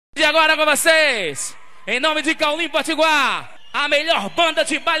E agora com vocês, em nome de Caulim Potiguar, a melhor banda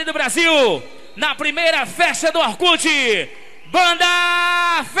de baile do Brasil, na primeira festa do Orkut, Banda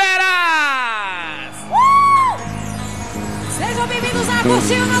Feras! Sejam bem-vindos a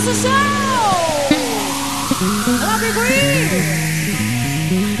curtir o nosso show! Olá, Picuí!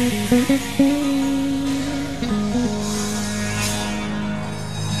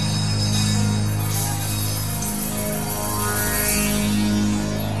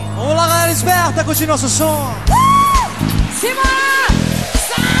 Vamos lá, galera esperta, curtir nosso som. Cima!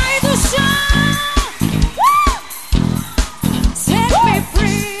 Sai do chão! Set me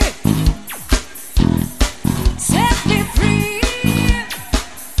free! Set me free!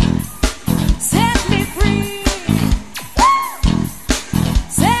 Set me free!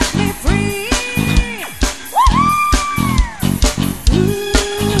 Set me free!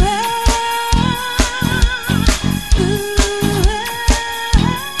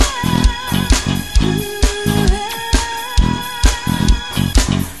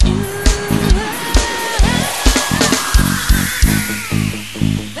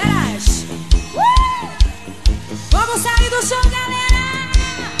 Vamos sair do chão, galera!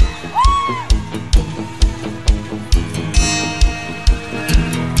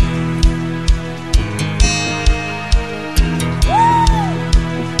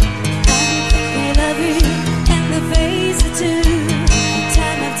 I love you and the face you do.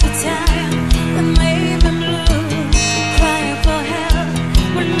 Time after time, I made them blue. Crying for help,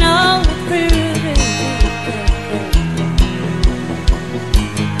 but no one through.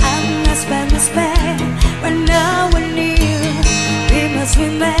 I'm not spend this bad, but no one knew. We must be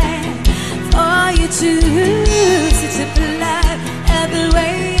mad for you to sit up alive at the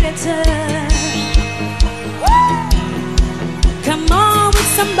waiting time. Come on with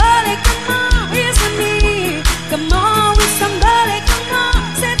somebody, come on, here's me. Come on with somebody, come on,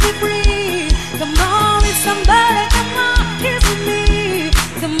 set me free. Come on with somebody, come on, here's me.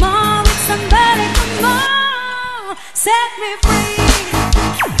 Come on with somebody, come on, set me free.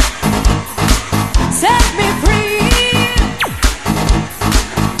 Set me free.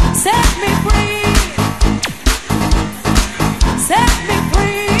 Set me free. Set me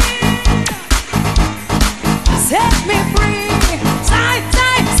free. Set me free. Sai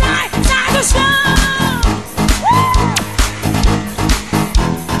do chão.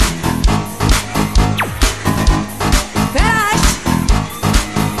 Feras.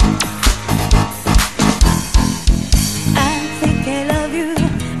 I think I love you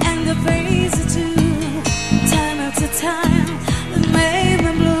and the face you do. Time after time, we made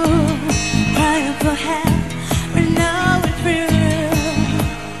them blue. Crying for help, but now we're through.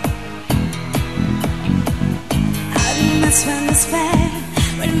 I didn't mess with this bad,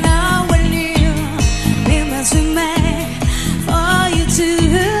 but now we knew. We must be mad for you to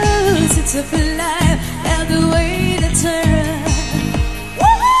sit up alive at the way to turn.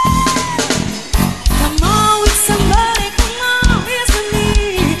 Come on with somebody, come on, here's with me.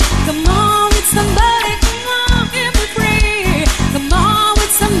 Come on with somebody, come on, hear me free. Come on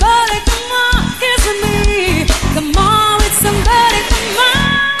with somebody, come on, here's with me. Come on with somebody, come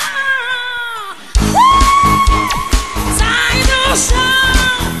on. Sai do chão.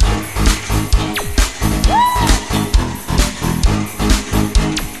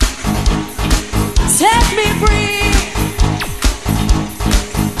 Set me free.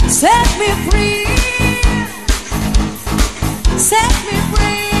 Set me free. Set me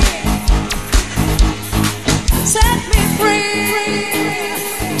free. Set me free.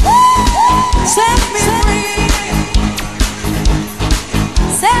 Set me free.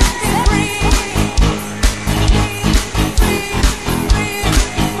 Set me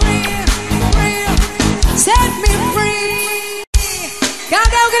free. Set me free.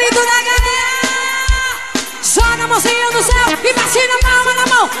 Cadê o grito da galera? Joga a mãozinha no céu e bate na palma na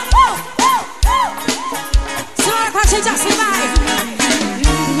mão. Senhora com a gente assim vai.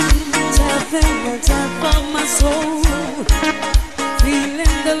 Top of my soul,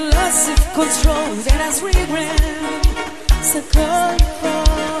 feeling the loss of control that has regret. So call you for,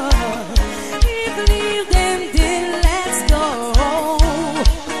 if you leave them, then let's go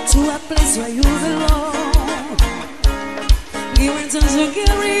to a place where you belong. Give it to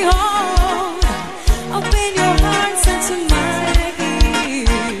carry on. Open your hearts into my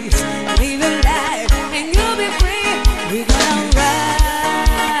gates. Live a life and you'll be free. We're gonna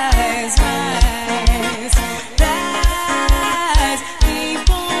rise, rise, rise. Keep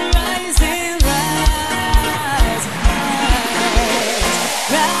on rising, rise,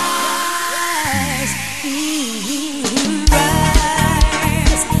 rise, rise.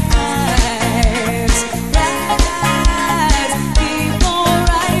 Rise, rise, rise. Keep on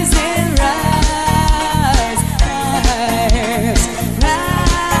rising.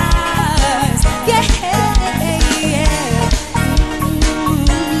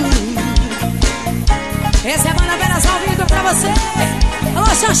 Alô,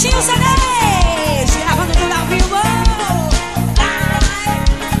 Xanchinho Sanês, gravando tudo ao vivo.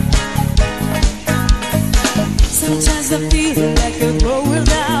 Sometimes I feel like I'm going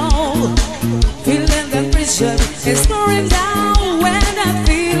down, feeling the pressure is pouring down. When I'm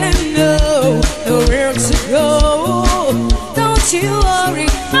feeling nowhere to go, don't you worry,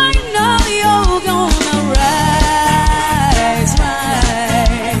 I know you're gonna rise,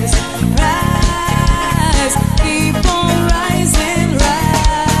 rise, rise, keep on rising,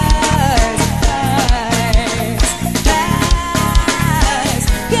 rise, rise, rise,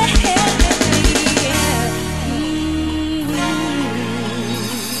 yeah, yeah.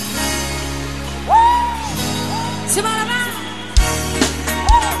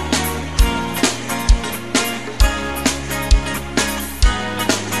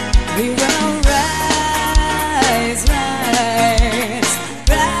 We will rise, rise,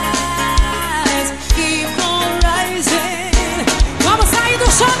 rise, keep on rising. Vamos sair do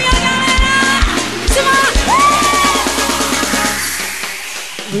chão, minha galera!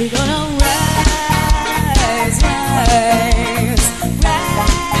 We're gonna rise, rise,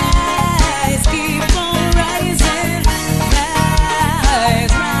 rise, keep on rising,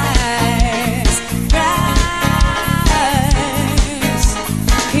 rise, rise, rise,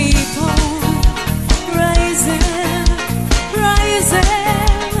 keep on rising, rising,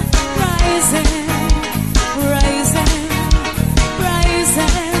 rising, rising, rising,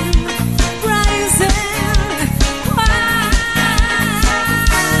 rising.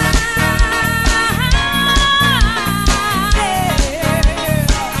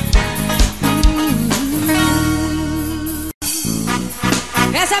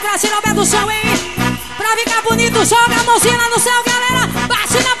 Essa é pra tirar o pé do chão, hein? Pra ficar bonito, joga a mãozinha lá no céu, galera.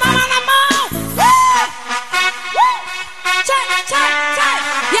 Bate na palma na mão. Tchê, tchê, tchê.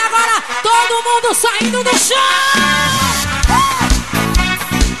 E agora, todo mundo saindo do chão.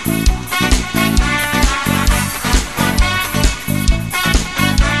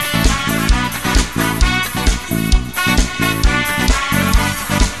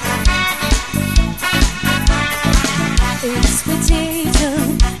 It's potato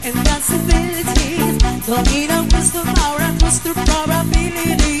and possibilities. Don't need a twist of power, a twist of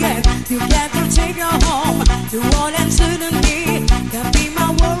probability. And you get to take her home. Do what and shouldn't be. Can be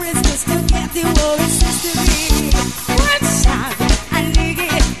my worries just to get the worries just to be. One shot, I dig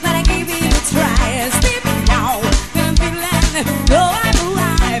it, but I give it a try. Step now, gonna be land. No, I know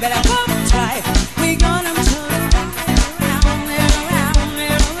I better come try. We gonna turn around, around, around,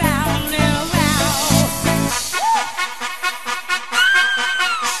 around, around.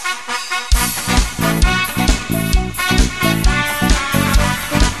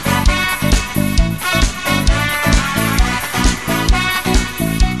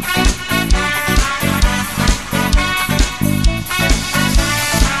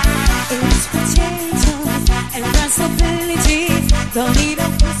 It's potential and possibility. Don't need a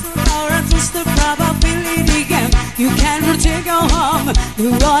whistle or a twist of probability. And you can take your home.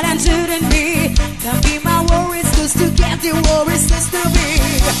 Do what I shouldn't be. Don't be my worries just to get your worries just to be.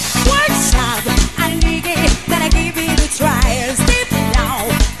 One shot, I need it, then I give it a try. Step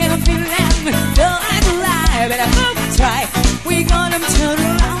down, and I'm feeling no I lie, but I'm gonna try. We gonna turn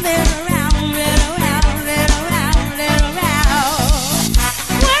around and around and around and around and around.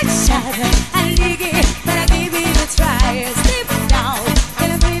 One shot, I need it, then I give it a try. Step down,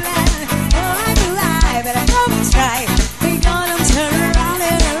 and I'm feeling no I lie, but I'm gonna try. We gonna turn around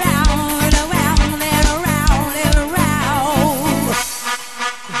and around and around and around and around.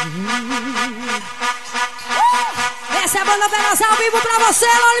 Essa é a Banda Feras ao vivo pra você,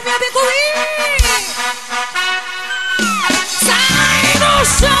 olha minha Picuí! Sai do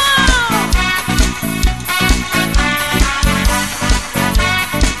chão!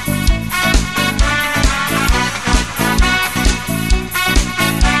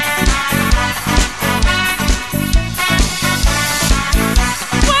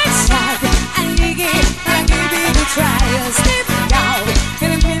 One shot, I dig it, I give it a try. Step down,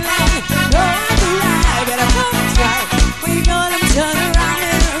 and I'm feeling no I lie, but I'm gonna try. We gonna turn around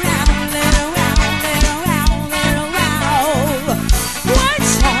and around and around and around and around. One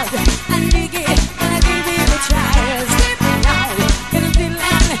shot, I dig it, I give it a try. Step down, and I'm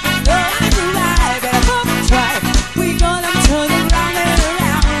feeling no I lie, but I'm gonna try. We gonna turn around and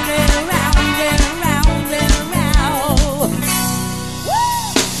around and around and around and around.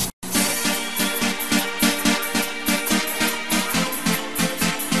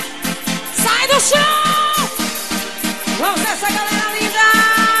 Sai do chão! Vamos nessa, galera linda!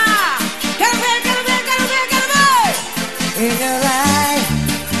 Quero ver, quero ver, quero ver, quero ver! In your life,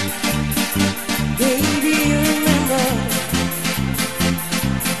 baby, you remember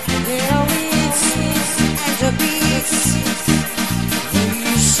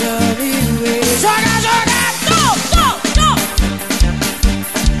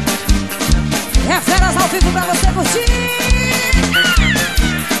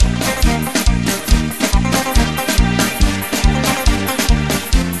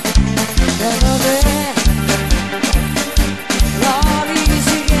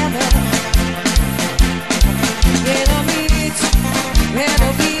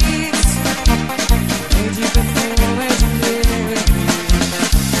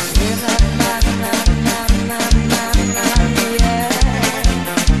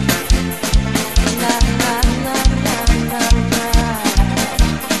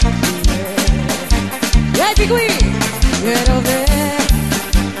Vai, Picuí! Quero ver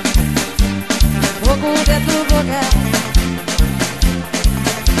fogo dentro do boca.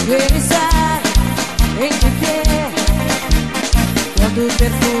 Ele sai em te ver quando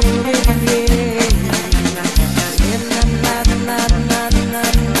perfume me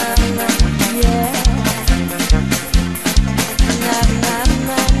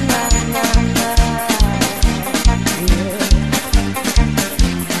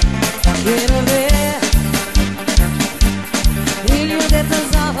Quero ver brilho de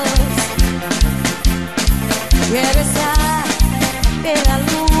teus olhos. Quero estar pela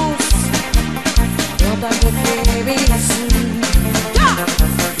luz quando a me assim.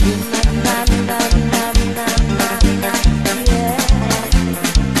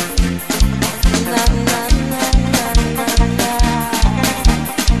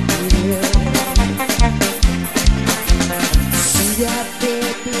 Se a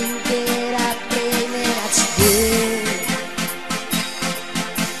baby inteira primeira te ver,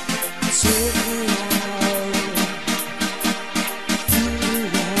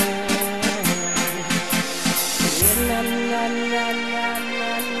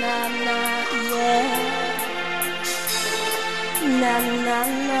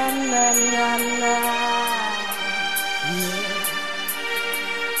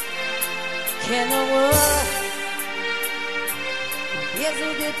 Can I work? Beijo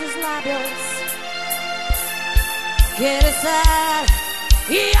de tus lábios. Quero estar.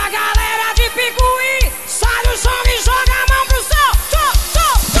 E a galera de Picuí sai o som e joga a mão pro sol.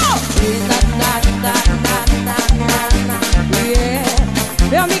 Yeah.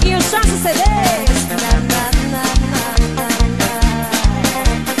 Meu amiguinho Chance CDs.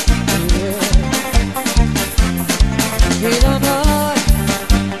 Quero amor.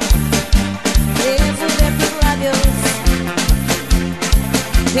 Beijo de tus lábios.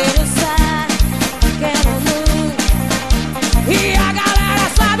 Quero estar, quero luz. E a galera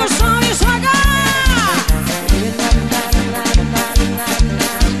sabe o som e joga.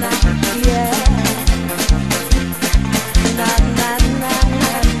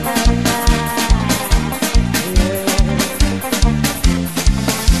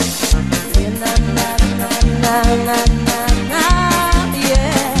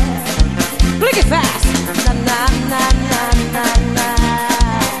 Click fast.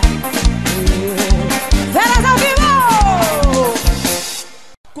 Feras ao vivo!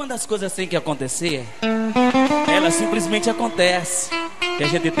 Quando as coisas têm que acontecer, elas simplesmente acontecem. E a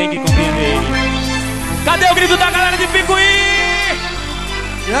gente tem que compreender. Cadê o grito da galera de Picuí?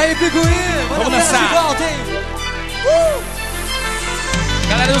 E aí, Picuí? Vamos Banda Feras dançar. de volta, hein?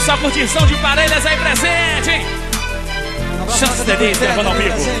 Galera do Curtição de Parelhas aí presente, hein? Um abraço Chance pra de Deus, Festa, gravando ao aqui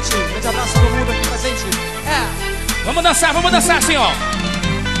vivo. presente. Grande abraço a todo mundo aqui presente. Vamos dançar assim, ó.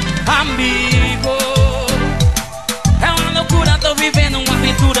 Amigo, é uma loucura, tô vivendo uma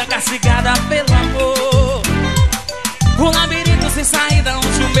aventura castigada pelo amor. O labirinto sem saída,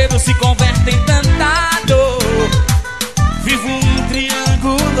 onde o medo se converte em tanta dor. Vivo um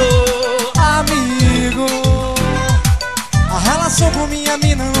triângulo. Amigo, a relação com minha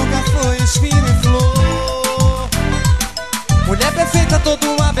mina nunca foi espinho e flor. Mulher perfeita, toda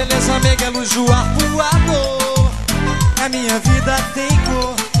uma beleza, mega luz do arpoador. A minha vida tem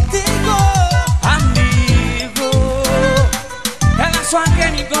cor, tem cor. Amigo, ela só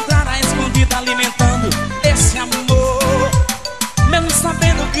quer me encontrar na escondida, alimentando esse amor. Mesmo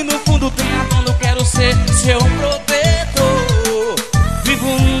sabendo que no fundo tem a dono, quero ser seu protetor. Vivo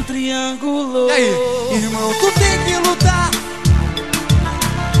um triângulo. E aí, irmão, tu tem que lutar.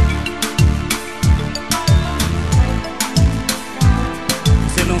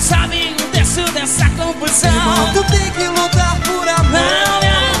 Você não sabe o terço dessa confusão. Irmão, tu tem que lutar por amor. Não me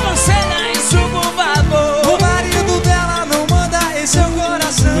aconselha isso, por favor. O marido dela não manda em seu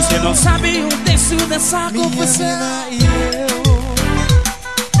coração. Você não sabe o terço dessa Minha confusão. mina e eu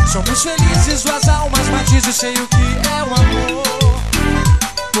somos felizes, duas almas matizes, sei o que é o amor.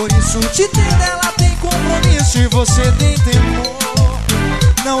 Por isso te tendo, ela tem compromisso e você tem temor.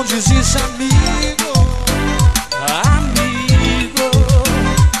 Não desiste, amigo. Amigo,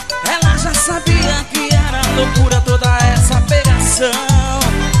 ela já sabia que era loucura toda essa pegação.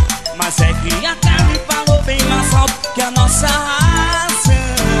 Mas é que a carne falou bem mais alto que a nossa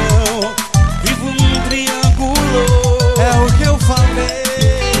razão. Vivo um triângulo. É o que eu falei.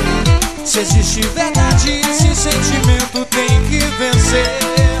 Se existe verdade, esse sentimento tem que vencer.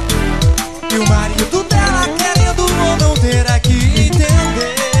 E o marido dela, querendo ou não, terá que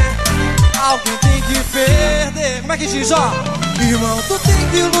entender. Alguém tem que perder. Como é que diz, ó? Irmão, tu tem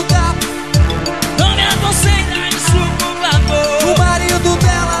que lutar. Não me aconselha isso, por favor. O marido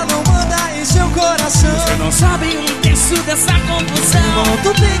dela não manda em seu coração. Você não dessa confusão. Irmão,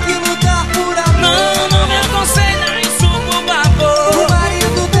 tu tem que lutar por amor. Não me aconselha isso, por favor. O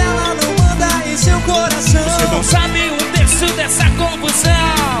marido dela não manda em seu coração. Você não sabe um terço dessa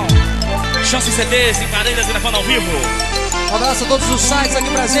confusão. Chance CDs, encarelhas gravando ao vivo. Um abraço a todos os sites aqui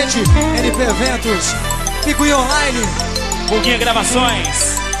presente. NP Eventos, Picuí Online, Pouquinha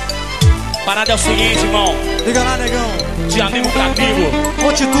Gravações. Parada é o seguinte, irmão. liga lá, negão. De amigo pra amigo.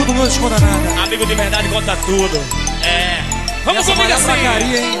 Conte tudo, não esconda nada. Amigo de verdade conta tudo. É. Vamos Essa comigo vai assim.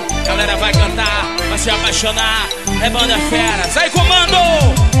 Caria, hein? Galera vai cantar, vai se apaixonar. É Banda Feras. Aí, comando!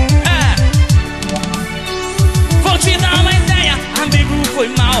 É. Vou te dar uma ideia. Amigo, foi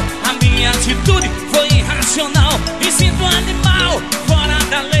mal. A minha atitude foi irracional. Me sinto animal, fora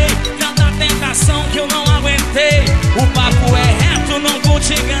da lei. Cada tentação que eu não aguentei. O papo é reto, não vou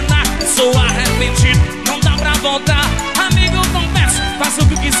te enganar. Sou arrependido, não dá pra voltar. Amigo, confesso, faço o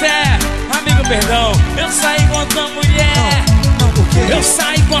que quiser. Amigo, perdão, eu saí com a tua mulher. Não, por quê? Eu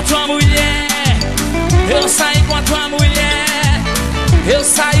saí com a tua mulher. Eu saí com a tua mulher. Eu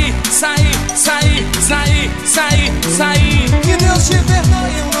saí. Que Deus te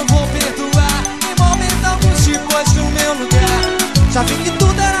perdoe, eu não vou perdoar. Em momento algum se pôs no meu lugar. Já vi que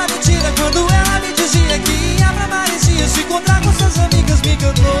tudo era mentira quando ela me dizia que ia pra Maresia se encontrar com suas amigas, me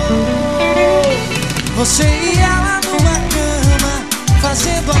enganou. Você e ela numa cama,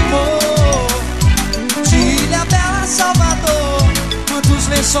 fazendo amor. De Ilha Bela, Salvador, quantos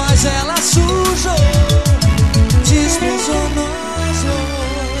lençóis ela sujou. Desprezou nós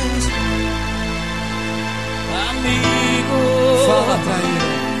dois. Amigo, Fala pra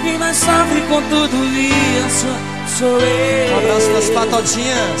ele. quem mais sofre com tudo isso sou eu. Um abraço das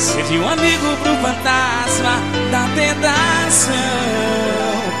patotinhas. Pedi um amigo pro fantasma da tentação.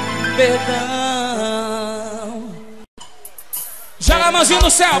 Perdão. Joga a mãozinha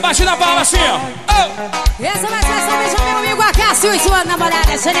no céu, bate na palma assim, ó. Oh. Essa vai ser essa vez, meu amigo Acácio e sua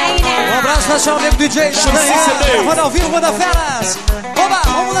namorada Janaína. Um abraço pra seu amigo DJ Canal. Roda ao vivo, Banda Feras. Oba,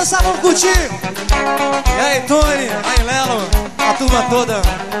 vamos dançar, vamos curtir. E aí, Tony, aí, Lelo, a turma toda.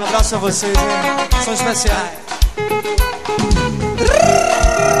 Um abraço a vocês, hein? São especiais.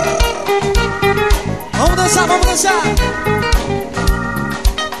 Vamos dançar, vamos dançar.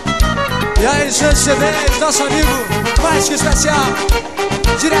 E aí, Chance CDs, nosso amigo mais que especial.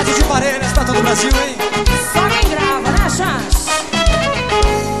 Direto de Parelhas pra todo o Brasil, hein? Só quem grava, né, Chance?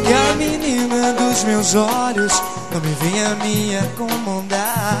 E a menina dos meus olhos não me venha me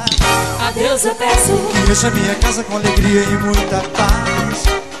acomodar. A Deus eu peço, Que encha minha casa com alegria e muita paz.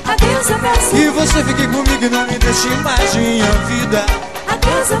 a Deus eu peço, Que você fique comigo e não me deixe mais minha vida. a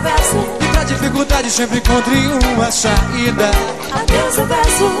Deus eu peço, E pra dificuldade sempre encontre uma saída. a Deus eu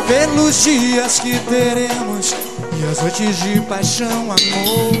peço, Pelos dias que teremos e as noites de paixão,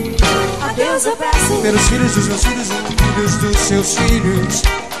 amor. a Deus eu peço, Pelos filhos dos meus filhos e filhos dos seus filhos.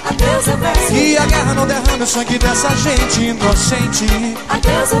 a Deus eu peço, Que a guerra não derrame o sangue dessa gente inocente. a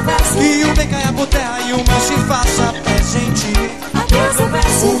Deus eu peço, Que o bem caia por terra e o mal se faça presente. a Deus eu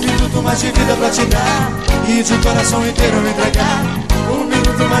peço, Um minuto mais de vida pra te dar e de coração inteiro me entregar. Um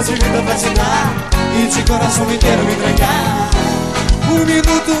minuto mais de vida pra te dar e de coração inteiro me entregar. Um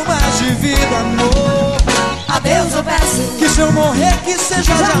minuto mais de vida, amor. a Deus eu peço, Que se eu morrer que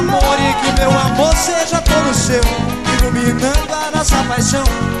seja de amor e que meu amor seja todo seu, iluminando a nossa paixão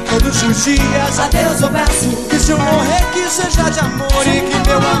todos os dias. a Deus eu peço, Que se eu morrer que seja de amor e que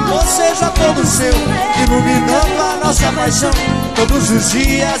meu amor seja todo seu, iluminando a nossa paixão todos os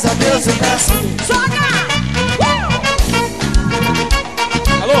dias. A Deus eu peço.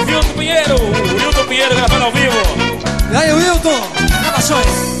 Alô, Wilton Pinheiro. Wilton Pinheiro gravando ao vivo. E aí, Wilton, gravações.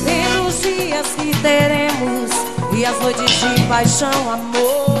 pelos dias que teremos e as noites de paixão,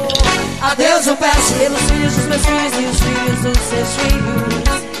 amor. A Deus eu peço. Pelos filhos dos meus filhos e os filhos dos seus filhos.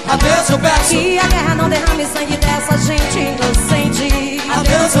 A Deus eu peço. Que a guerra não derrame sangue dessa gente inocente. A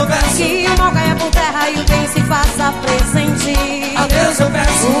Deus eu peço. Que o mal caia por terra e o bem se faça presente. A Deus eu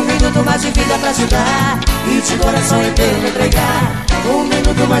peço. Um minuto mais de vida pra te dar E de coração inteiro me entregar. Um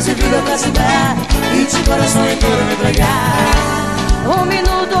minuto mais de vida pra te dar e de coração inteiro me entregar. um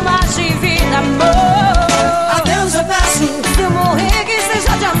minuto mais de vida, amor. A Deus eu peço. Se eu morrer que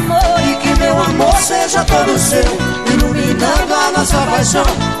seja de amor E que meu amor seja todo seu, iluminando a nossa paixão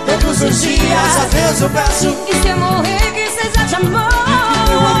todos os dias. A Deus eu peço. E se eu morrer que seja de amor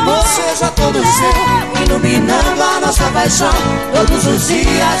Meu amor seja todo seu, iluminando a nossa paixão todos os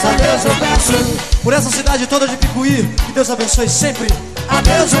dias. A Deus eu peço. Por essa cidade toda de Picuí, que Deus abençoe sempre. A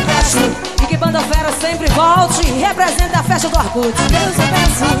Deus eu peço. E que Banda Feras sempre volte e represente a festa do Orkut. A Deus eu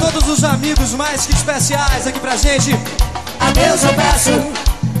peço, A todos os amigos mais que especiais aqui pra gente, a Deus eu peço.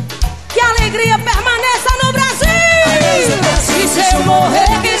 que a alegria permaneça no Brasil. A Deus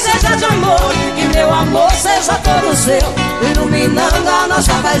amor seja todo seu, iluminando a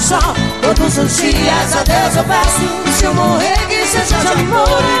nossa paixão. Todos os dias a Deus eu peço, se eu morrer que seja de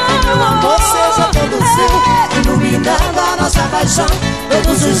amor, e que meu amor seja todo seu, iluminando a nossa paixão.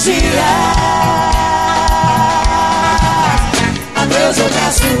 Todos os dias a Deus eu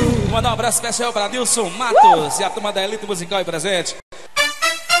peço. Vou mandar um abraço especial para Nilson Matos e a turma da Elite Musical aí presente.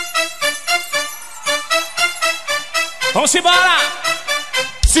 Vamos embora!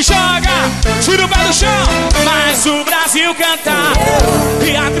 Se joga, tira o pé do chão. Mas o Brasil canta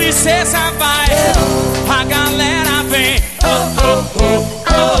e a tristeza vai, a galera vem. Oh, oh, oh,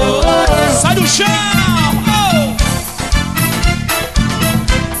 oh, oh. Sai do chão! Oh.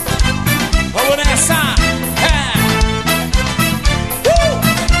 Vamos nessa!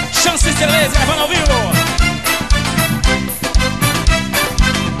 Chances de Leis gravando ao vivo.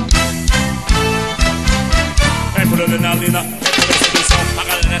 É por adrenalina, é por sedução. A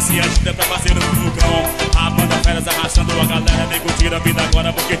galera se agita pra fazer um vulcão. A Banda Feras arrastando a galera. Nem curtir a vida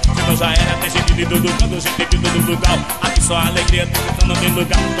agora, porque senão já era. Tem gente de todo canto, gente de todo lugar. Aqui só a alegria, não tem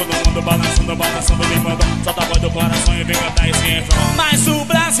lugar. Todo mundo balançando, balançando, limando. Solta a voz do coração e vem cantar esse refrão. Mas o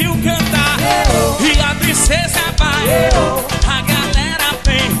Brasil canta e a tristeza vai, a galera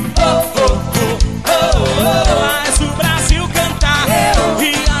vem. Oh, oh, oh, oh, oh. Mas o Brasil canta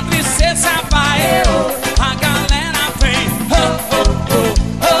e a tristeza vai, a galera vem. Oh, oh, oh,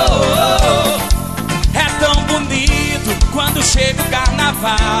 oh, oh. É tão bonito quando chega o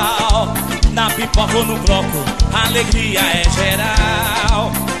carnaval. Na pipoca ou no bloco, a alegria é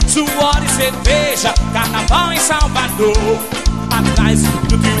geral. Suor e cerveja, carnaval em Salvador. Atrás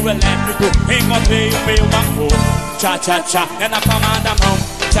do trio elétrico, encontrei o meu amor. Tchá, tchá, tchá, é na palma da mão.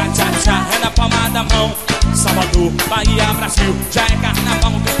 Tchá, tchá, tchá, é na palma da mão. Salvador, Bahia, Brasil, já é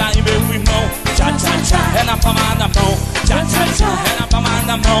carnaval, canta aí meu irmão. Tchá, tchá, tchá, é na palma da mão. Tchá, tchá, tchá, é na palma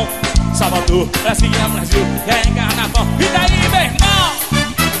da mão. Salvador, Bahia, Brasil, já é carnaval. E daí, meu irmão?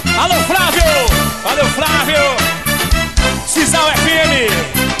 Alô, Flávio! Valeu, Flávio! Cisal FM,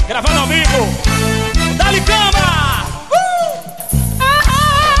 gravando ao vivo. Dali Cama!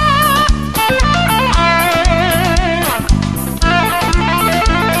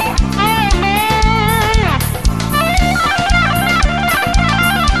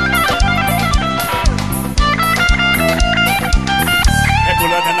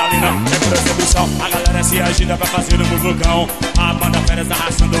 A galera se agita pra fazer um vulcão. A Banda Feras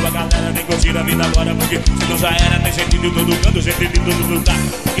arrastando a galera. Nem curtir a vida agora, porque senão já era. Tem gente de todo canto, gente de todo lugar.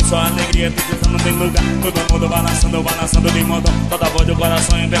 Aqui só alegria, não tem lugar. Todo mundo balançando, balançando de montão. Toda voz do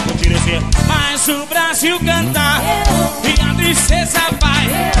coração e vem curtir esse. Mas o Brasil canta e a tristeza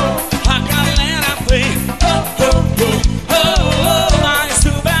vai, a galera vem. Oh, oh, oh, oh, oh. Mas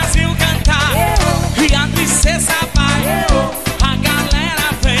o Brasil canta e a tristeza vai, a galera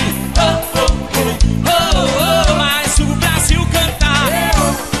vem. Oh, oh, oh, oh, oh. Mas o Brasil canta,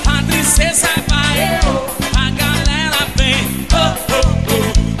 a tristeza vai, a galera vem. Oh, oh, oh,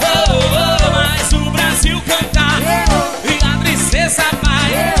 oh, oh. Mas o Brasil canta e a tristeza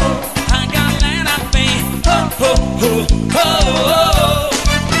vai, a galera vem. Oh, oh, oh, oh, oh.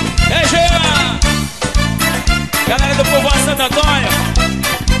 Ei, Jean! Galera do povo de Santo Antônio,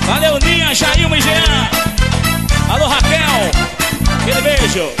 valeu, Ninha, Jailma e Jean. Alô, Raquel, aquele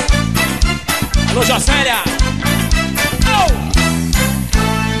beijo. Alô, Jocélia. Oh!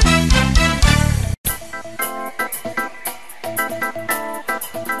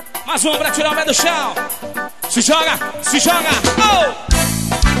 Mais um pra tirar o pé do chão. Se joga, se joga. Oh!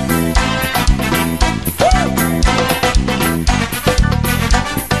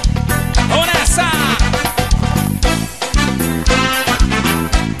 Vamos nessa!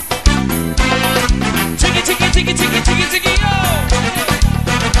 Tigui, tigui, tigui, tigui, tigui, tigui, oh!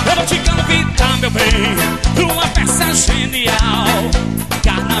 Eu vou te convidar, meu bem, pra uma festa genial.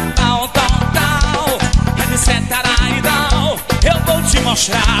 Carnaval total, é de Setaraidal. Eu vou te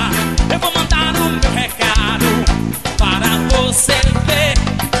mostrar, eu vou mandar o meu recado para você ver.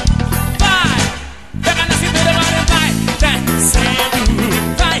 Vai, pega na cintura, agora vai descendo,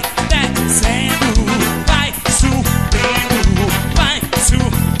 vai descendo, vai subindo, vai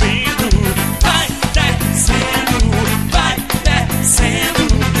subindo, vai descendo, vai descendo,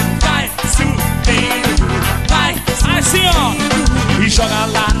 vai subindo, vai assim, ó, e joga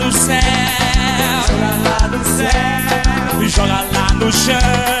lá no céu, joga lá no céu, e joga lá no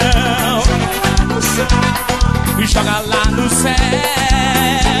chão, e joga lá no céu,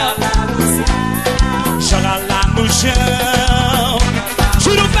 joga lá no chão,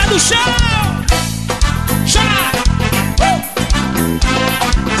 tira o pé do chão, joga,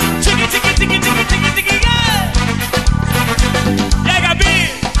 tigui, tigui, tigui, tigui, tigui, tigui, e aí, Gabi,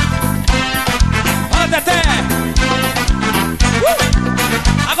 olha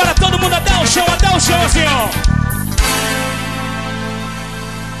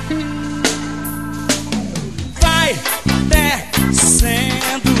Vai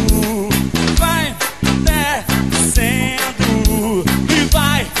descendo, vai descendo e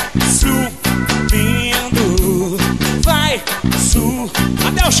vai subindo, vai subindo.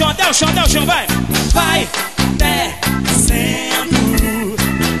 Até o chão, até o chão, até o chão, vai. Vai descendo,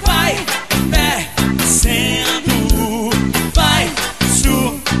 vai descendo, vai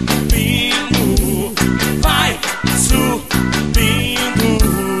subindo, vai subindo.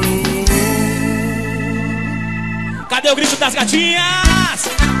 Cadê o grito das gatinhas?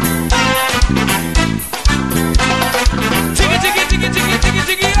 Tigui, tigui, tigui, tigui, tigui,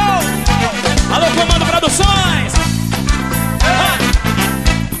 tigui, oh. Alô, Comando Produções.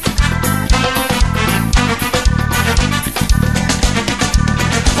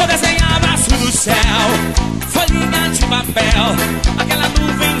 Vou desenhar abraço do céu, folhinha de papel, aquela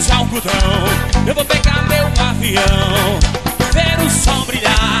nuvem de algodão. Eu vou pegar meu avião, ver o sol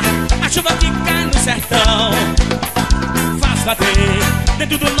brilhar, a chuva que cai no sertão. Faz bater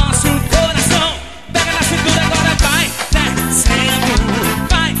dentro do nosso coração. Pega na cintura, agora vai descendo,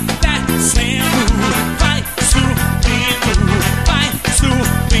 vai descendo, vai subindo, vai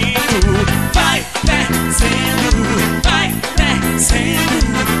subindo, vai descendo, vai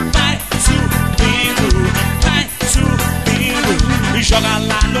descendo, vai subindo, vai subindo. E joga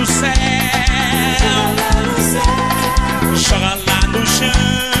lá no céu, joga lá no chão,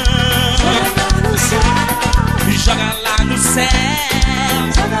 e joga lá no céu,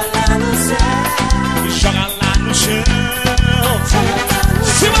 e joga lá no chão.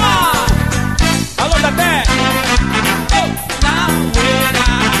 Cima! Alô, Tete! Oh! Laueira,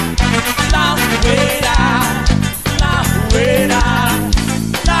 laueira, laueira,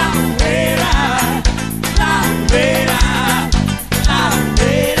 laueira, laueira,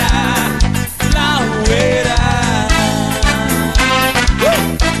 laueira, laueira.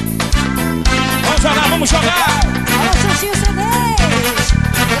 Vamos jogar, vamos jogar! Alô, Xuxinho CDs,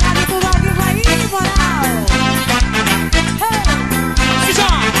 grave tudo ao vivo aí, moral. Hey.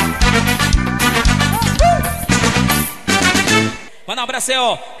 Manda um abraço aí,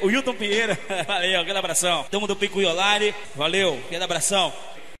 ó, o Hilton Pinheiro. Valeu, aquele abração. Tamo do Picuí-Pb. Valeu, aquele abração.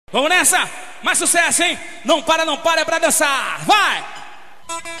 Vamos nessa, mais sucesso, hein? Não para, não para, é pra dançar. Vai!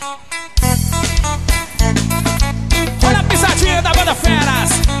 Olha a pisadinha da Banda Feras.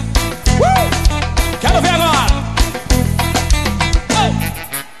 Quero ver agora.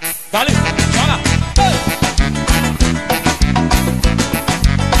 Dale, joga.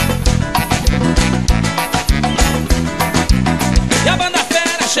 E a Banda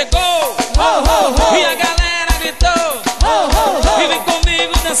Fera chegou, e a galera gritou, e vem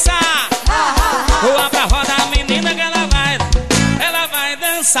comigo dançar. Abra a roda, a menina que ela vai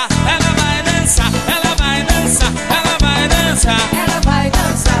dançar, ela vai dançar, ela vai dançar, ela vai dançar. Ela vai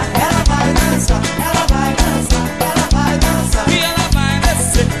dançar, ela vai dançar, ela vai dançar, ela vai dançar. E ela vai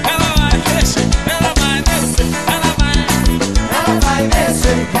descer, ela vai descer, ela vai descer, ela vai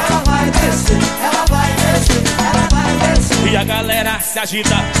descer, ela vai descer, ela vai descer, ela vai descer. E a galera se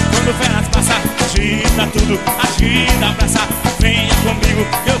agita quando o Feras passa. Agita tudo, agita a praça. Venha comigo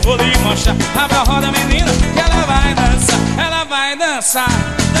que eu vou lhe mostrar. Abra a roda, menina, que ela vai dançar. Ela vai dançar,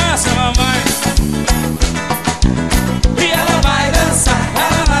 dança, mamãe. E ela vai dançar,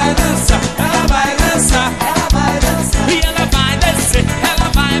 ela vai dançar, ela vai dançar, Ela vai dançar, e ela vai descer, ela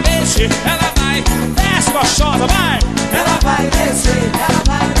vai mexer, ela vai. Desce, gostosa, vai. ela vai descer, ela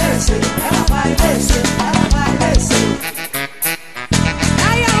vai descer, ela vai descer, ela vai descer.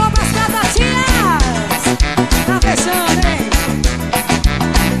 Aí, alô, pras catatinhas, tá fechando, hein?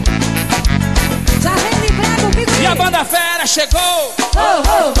 Já vem de prego, o Picuí. E a Banda Fera chegou, Oh.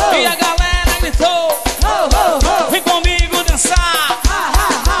 e a galera gritou, vem comigo dançar.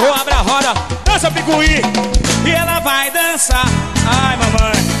 Ou abre a roda, dança Picuí, e ela vai dançar. Ai,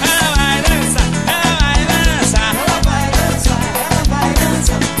 mamãe, ela vai dançar, ela vai dançar. Ela vai dançar, ela vai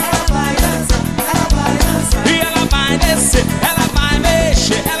dançar, ela vai dançar, ela vai dançar. E ela vai descer, ela vai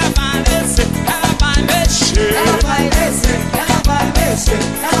mexer, ela vai descer, ela vai mexer. Ela vai descer, ela vai descer,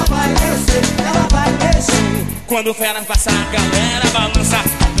 ela vai descer, ela vai descer. Quando o Feras passar, a galera balança.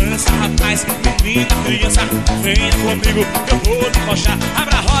 Dança, rapaz, menina, criança, venha comigo que eu vou te mostrar.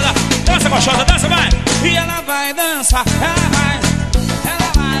 Abra a roda, dança gostosa, dança, vai. E ela vai dançar, ela vai dançar,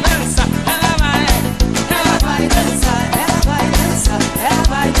 ela vai dançar, ela vai dançar, ela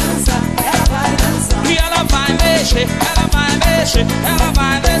vai dançar, ela vai dançar. e ela vai mexer, ela vai mexer, ela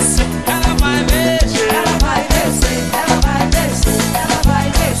vai descer, ela vai mexer. Ela vai descer, ela vai descer, ela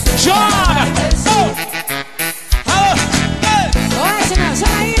vai descer. Joga! Oi,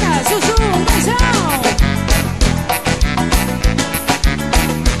 Janaína, Zuzu, um beijão.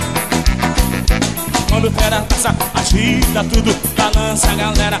 Quando Feras passa, agita tudo. Balança a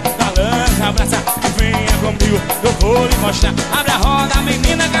galera, balança, abraça. Venha comigo, eu vou lhe mostrar. Abre a roda,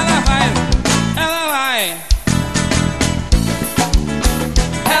 menina, que ela vai. Ela vai.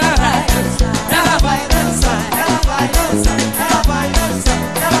 Ela vai dançar, ela vai dançar, ela vai dançar, ela vai dançar,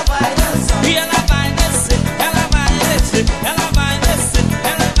 ela vai dançar. E ela vai descer, ela vai descer, ela vai descer,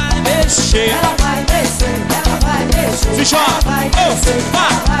 ela vai mexer. Ela vai descer, ela vai mexer. Se chora, ela vai descer,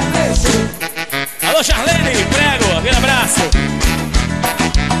 ela vai mexer. Alô, Charlene, prego, aquele abraço.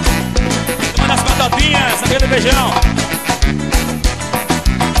 Manda as batatinhas, aquele beijão.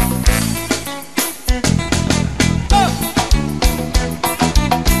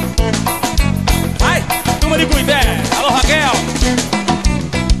 Picuí-Pb, alô Raquel.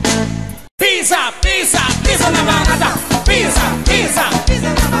 Pisa, pisa, pisa na barata. Pisa, pisa, pisa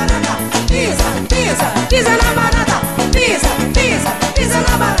na barata. Pisa, pisa, pisa na barata. Pisa, pisa, pisa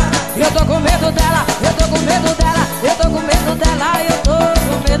na barata. Eu tô com medo dela, eu tô com medo dela, eu tô com medo dela, eu tô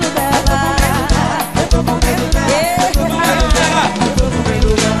com medo dela. Eu tô com medo dela, eu tô com medo dela, eu tô com medo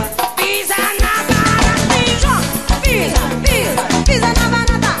dela. Pisa na barata, pisa, pisa, pisa, pisa na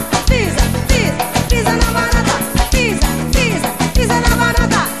barata. Pisa, pisa, pisa na barata. Pisa, pisa, pisa na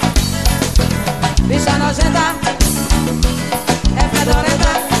barata. Bicha nojenta, é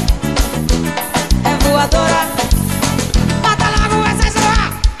fedorenta, é voadora. Bota logo essa zorra.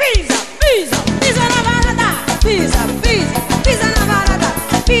 Pisa, pisa, pisa na barata. Pisa, pisa, pisa na barata.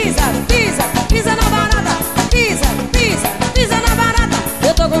 Pisa, pisa, pisa na barata. Pisa, pisa, pisa na barata.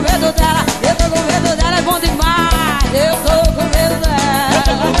 Eu tô com medo dela, eu tô com medo dela, é bom demais. Eu tô com medo dela. Eu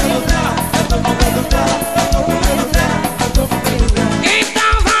tô com medo dela, eu tô com medo dela, eu tô com medo dela, eu tô com medo dela.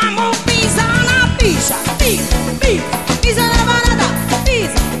 Então vamos pisar na bicha. Pisa, pisa, pisa na barata.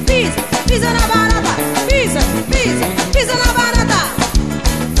 Pisa, pisa, pisa na barata. Pisa, pisa, pisa na barata.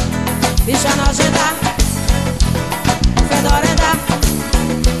 Bicha nojenta, fedorenta,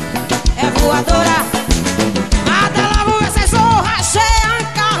 é voadora. Mata logo essa zorra, cheia,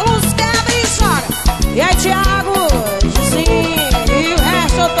 Carlos quebra e chora. E aí, Thiago, sim, e o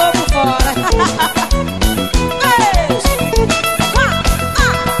resto eu tô por fora. Beijo.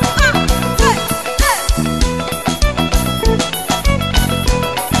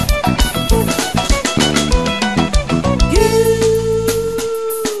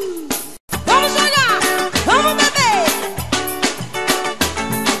 Vamos jogar, vamos beber.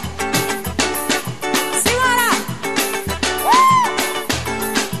 Simbora.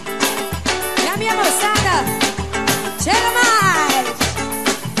 E a minha moçada, chega mais.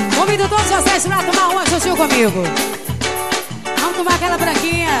 Convido todos vocês pra tomar uma chuchu comigo. Vamos tomar aquela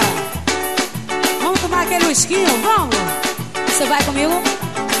branquinha. Vamos tomar aquele whiskinho, vamos? Você vai comigo?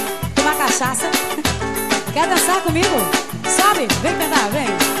 Tomar cachaça? Quer dançar comigo? Sobe, vem cantar,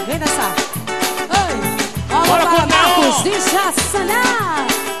 vem dançar. Oi, alô Bora, para Canal. Marcos de Jassaná.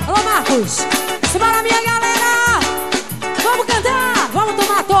 Alô Marcos, simbora minha galera. Vamos cantar, vamos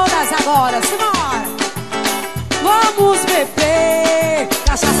tomar todas agora, simbora. Vamos beber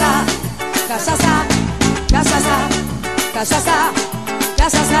cachaça, cachaça, cachaça, cachaça,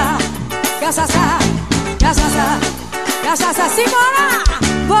 cachaça, cachaça, cachaça, cachaça, simbora.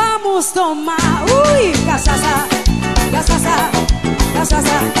 Vamos tomar, ui, cachaça, cachaça,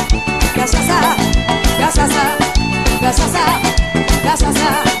 cachaça, cachaça, cachaça, cachaça, cachaça,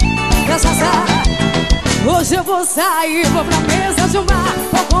 cachaça. Hoje eu vou sair, vou pra mesa de um bar,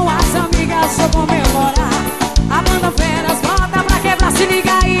 vou com as amigas, vou comemorar. A Banda Feras volta pra quebrar, se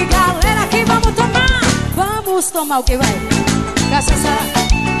liga aí, galera, que vamos tomar. Vamos tomar o que vai? Cachaça,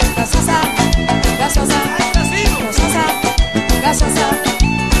 cachaça, cachaça, cachaça, cachaça,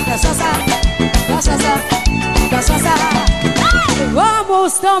 cachaça, cachaça, cachaça.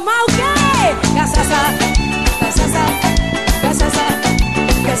 Vamos tomar o quê? Cachaça, cachaça, cachaça,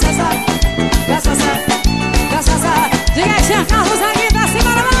 cachaça, cachaça, cachaça. Diga aí, Jean Carlos, aqui pra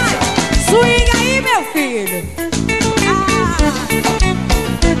cima, vai. Swing aí, meu filho.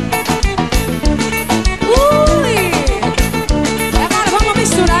 Ui. Agora vamos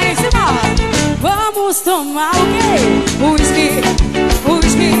misturar, hein, simbora. Vamos tomar o quê? Whisky,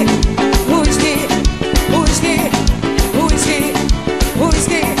 whisky, whisky, whisky, whisky,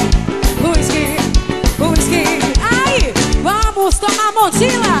 whisky, whisky, whisky. Aí, vamos tomar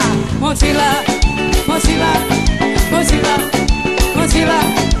Montila, Montila, Montila, Montila, Montila,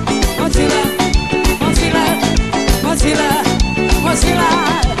 Montila, Montila, Montila, Montila.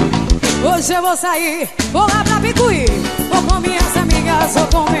 Hoje eu vou sair, vou lá pra Picuí, vou com minhas amigas, vou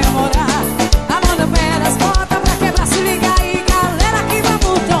comemorar. A Banda Feras bota pra quebrar, se liga aí, galera, que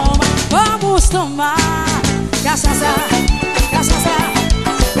vamos tomar. Vamos tomar cachaça, cachaça,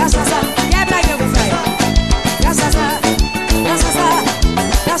 cachaça. Quebra aí, meu velho.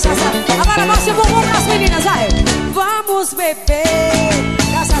 vai. Vamos beber.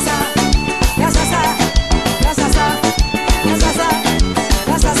 Cachaça, cachaça, cachaça, cachaça,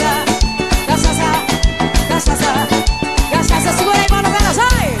 cachaça, cachaça, cachaça, cachaça. Segura aí, Banda Feras,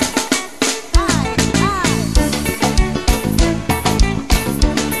 vai.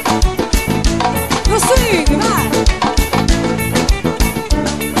 No swing, vai.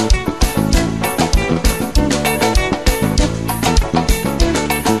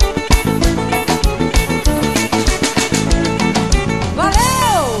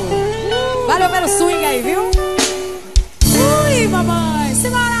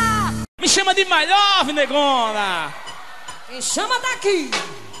 Chama de My Love, negona. Quem chama daqui.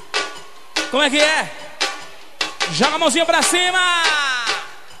 Como é que é? Joga a mãozinha pra cima.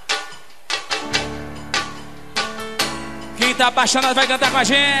 Quem tá apaixonado vai cantar com a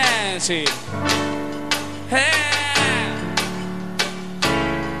gente. É.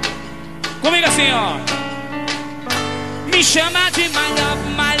 Comigo assim, ó. Me chama de My Love,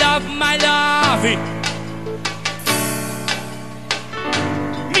 My Love, My Love.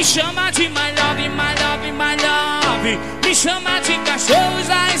 Me chama de My Love, My Love, My Love. Me chama de cachorro,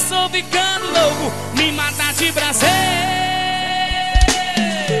 já estou ficando louco. Me mata de prazer.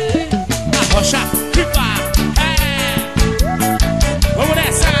 Arrocha, pipa, vamos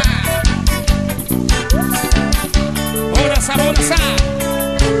nessa. Vamos dançar, vamos dançar.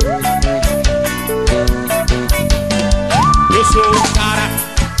 Eu sou o cara,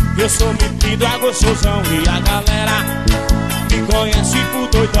 eu sou metido a gostosão. E a galera me conhece por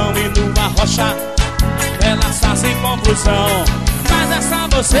doidão e numa rocha elas fazem confusão. Mas é só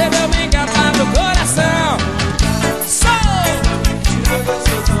você, meu bem, capaz do coração. Sou!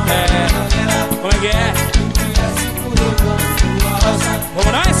 Como é que é?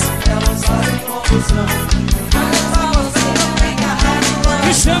 Vamos nós?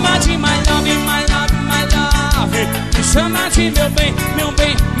 Me chama de My Love, My Love, My Love. Me chama de meu bem, meu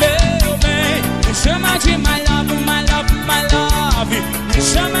bem, meu bem. Me chama de My Love, My Love, My Love. Me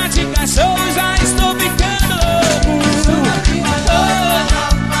chama de cachorro, já estou ficando louco. Me chama de My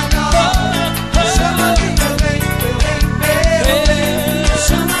Love, My Love. Me chama de meu bem, meu bem, meu bem. Me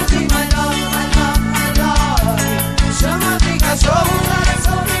chama de My Love, My Love, My Love. Me chama de cachorro, já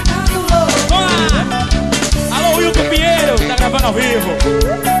estou ficando louco. Vamos lá! Alô, Wilton Pinheiro, tá gravando ao vivo.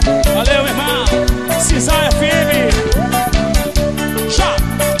 Valeu, irmão. Cisão FM.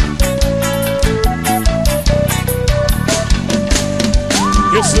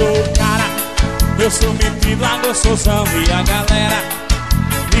 Eu sou o cara, eu sou metido a gostosão. E a galera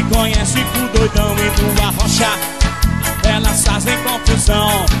me conhece por doidão e numa rocha elas fazem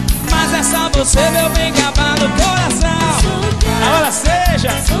confusão. Mas é só você, meu bem, acabar no coração. Agora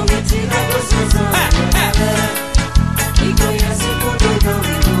seja. Sou metido a gostosão. Me conhece por doidão e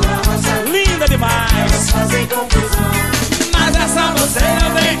numa rocha. Linda demais. Elas fazem confusão. Mas é só você, meu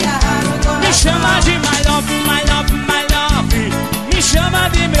bem. Me chama de My Love, My Love, My Love. Me chama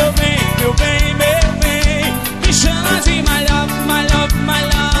de meu bem, meu bem, meu bem. Me chama de My Love, My Love, My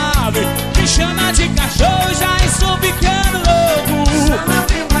Love. Me chama de cachorro, já estou ficando louco. Me chama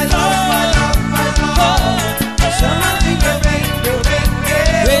de My Love, My Love, My Love. Me chama de meu bem, meu bem,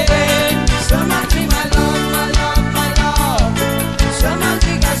 meu bem. Me chama de My Love, My Love, My Love. Me chama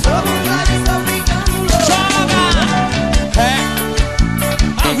de cachorro, já estou ficando louco. Joga!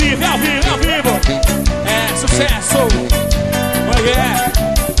 Ao vivo, ao vivo, ao vivo. É sucesso.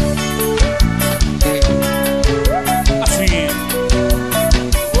 Assim.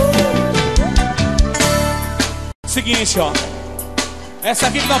 Seguinte, ó. Essa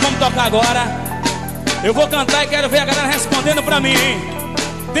aqui que nós vamos tocar agora. Eu vou cantar e quero ver a galera respondendo pra mim, hein?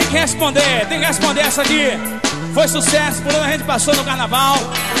 Tem que responder essa aqui. Foi sucesso, por onde a gente passou no carnaval.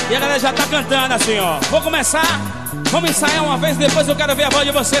 E a galera já tá cantando assim, ó. Vou começar, vamos ensaiar uma vez. Depois eu quero ver a voz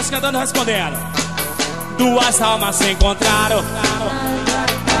de vocês cantando e respondendo. Duas almas se encontraram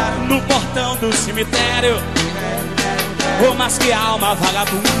no portão do cemitério. Oh, mas que alma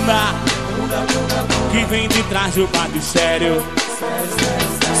vagabunda que vem de trás do magistério.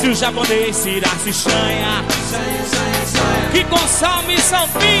 Se o japonês tirasse estranha, que com sal me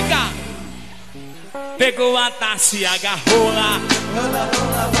salpica, pegou a taça e agarrou lá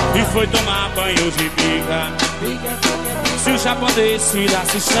e foi tomar banho de bica. Se o japonês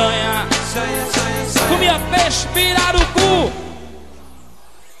tirasse estranha, comia peixe, pirarucu.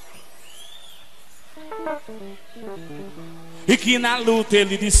 E que na luta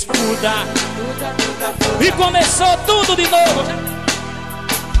ele disputa e começou tudo de novo.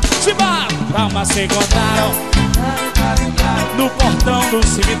 Almas se encontraram no portão do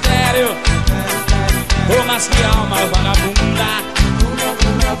cemitério. Oh, mas que alma vagabunda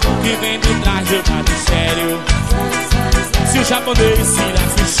que vem de trás do magistério. Se o japonês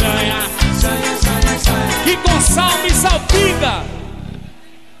se chanha, que com sal me salpica.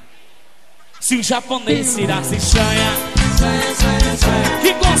 Se o japonês se chanha,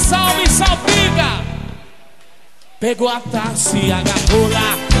 que com sal me salpica. Pegou a taça e agarrou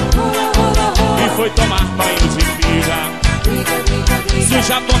lá e foi tomar banho de piga. Se o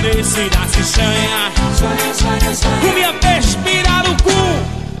japonês se chanha, comia peixe, pirarucu.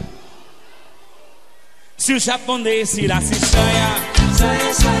 Se o japonês se chanha,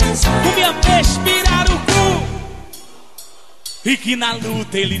 comia peixe, pirarucu. E que na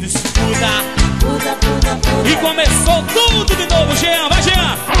luta ele disputa. E começou tudo de novo. Jean, vai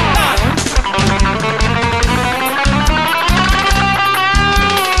Jean.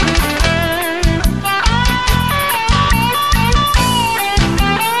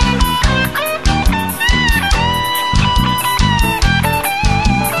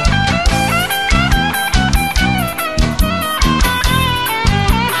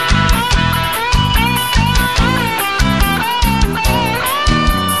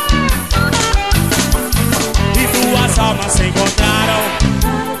 Se encontraram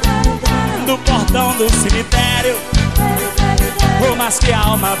no portão do cemitério. Oh, mas que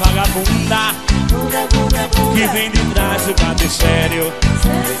alma vagabunda que vem de trás do batistério.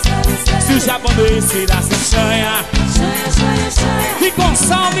 Se o japonês se chanha, que com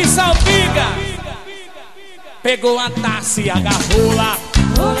sal me salpica. Pegou a taça e agarrou lá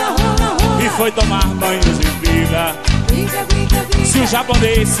e foi tomar banho de piga. Se o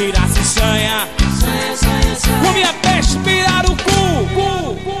japonês se chanha, comia peixe, pirarucu.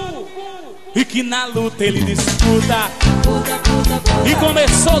 E que na luta ele disputa. E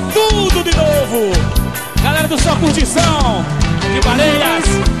começou tudo de novo. Galera do Só Curtição de Baleias,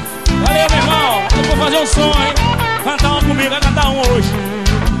 valeu meu irmão. Eu vou fazer um som, hein? Cantar um comigo, vai cantar um hoje.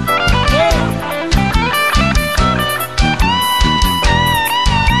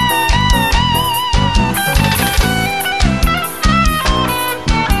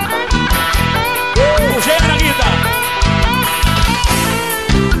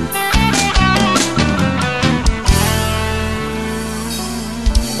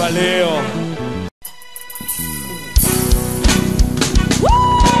 Valeu.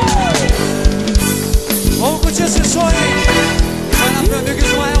 Vamos curtir esse sonho, hein? Vai lá pro meu amigo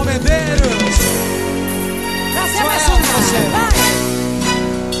Ismael Medeiros. Ismael, você.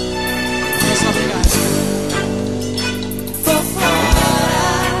 Essa obrigado. Tô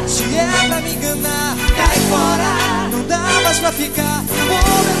fora. Se é pra me enganar, cai fora. Não dá mais pra ficar. Vou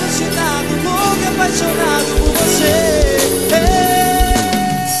alucinado, louco, apaixonado por você.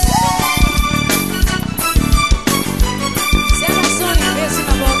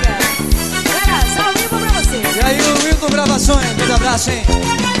 E aí, o Wilton Gravações, grande abraço, hein?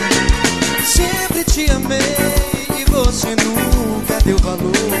 Sempre te amei e você nunca deu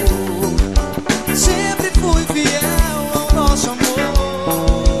valor. Sempre fui fiel ao nosso amor.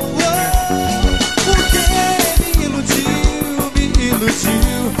 Porque me iludiu,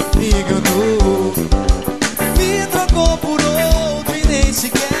 me enganou. Me trocou por outro e nem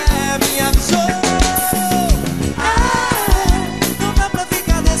sequer me avisou. Não dá pra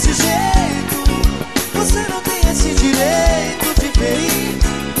ficar desse jeito. Você não tem esse direito de ferir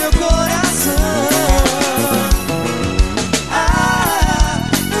meu coração.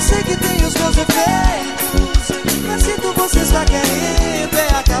 Eu sei que tem os meus defeitos, mas sinto você está querendo é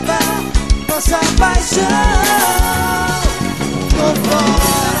acabar nossa paixão. Tô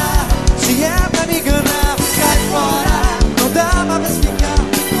fora, se é pra me enganar, cai fora. Não dá mais pra ficar,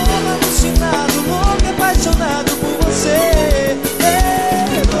 tô alucinado, louco, apaixonado por você.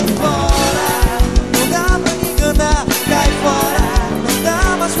 Tô fora, cai fora, não dá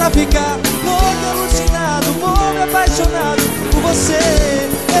mais pra ficar louco, alucinado, louco, apaixonado por você.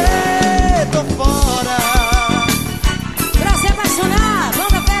 Tô fora. Pra se apaixonar,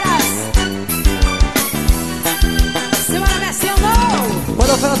 Banda Feras. Semana mencionou.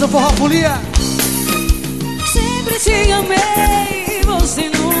 Banda Feras do Forró Folia. Sempre te amei, você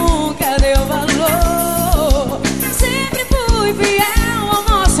nunca deu valor. Sempre fui fiel ao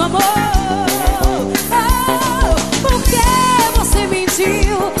nosso amor. Porque você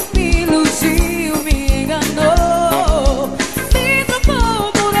mentiu, me iludiu, me enganou. Me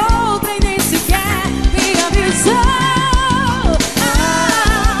trocou por outra e nem sequer me avisou.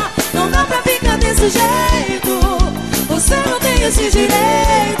 Não dá pra ficar desse jeito. Você não tem esse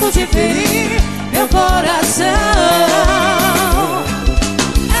direito de ferir meu coração.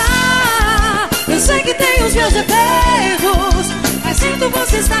 Eu sei que tem os meus defeitos, mas sinto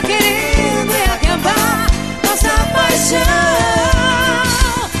você está querendo acabar nossa paixão.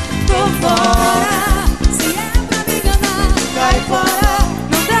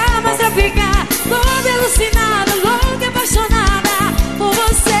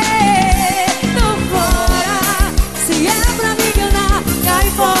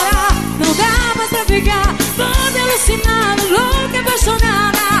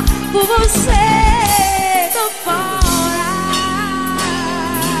 por você, tô fora.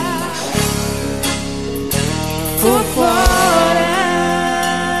 Tô fora.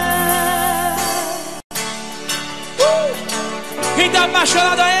 Quem tá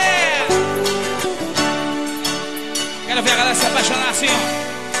apaixonado aí? Quero ver a galera se apaixonar assim, ó.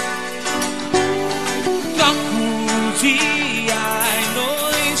 Troco dia e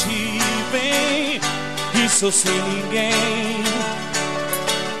noite bem, e sou sem ninguém.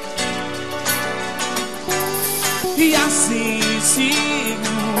 E assim sigo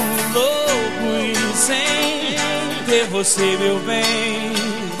louco e sem ter você, meu bem.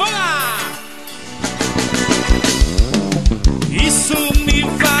 Vamos lá! Isso me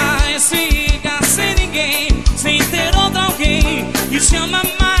faz ficar sem ninguém, sem ter outro alguém que te ama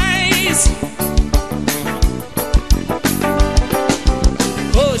mais.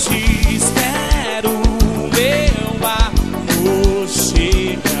 Hoje espero meu amor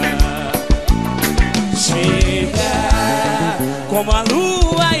chegar, chegar como a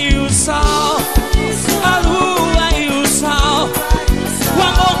lua e o sol, a lua e o sol. O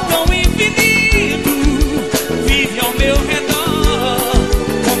amor tão infinito vive ao meu redor,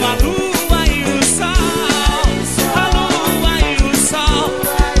 como a lua e o sol, a lua e o sol.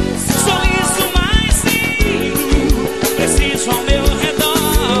 Sorriso mais lindo preciso ao meu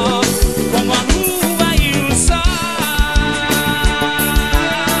redor, como a lua e o sol.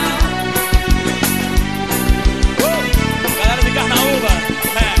 Galera de Carnaúba,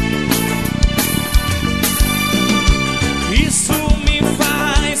 Isso me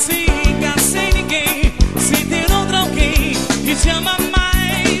faz ficar sem ninguém, sem ter outro alguém que te ama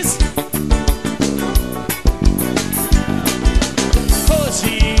mais.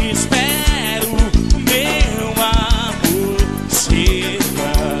 Hoje espero meu amor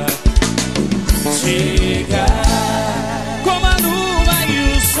chegar, chegar como a lua e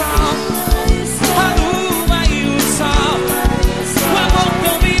o sol, a lua e o sol. O amor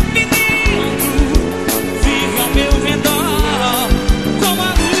tão infinito vive ao meu redor, como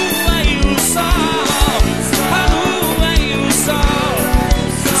a lua e o sol, a lua e o sol.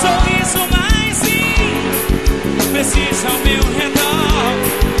 Sorriso mais lindo precisa ao meu redor,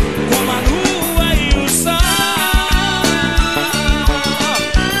 como a lua e o sol.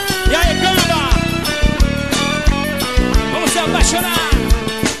 E aí, camba, vamos se apaixonar.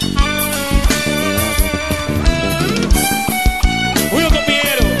 Wilton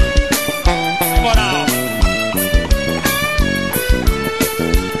Pinheiro, moral.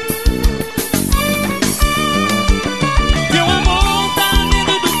 Teu amor tá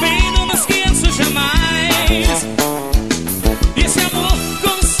dentro do peito, não esqueço jamais. E esse amor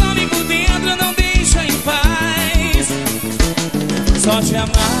consome por dentro, não deixa em paz. Só te amar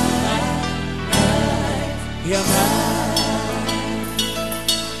e amar,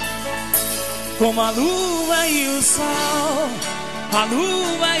 como a lua e o sol, a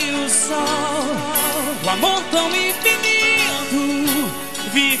lua e o sol. O amor tão infinito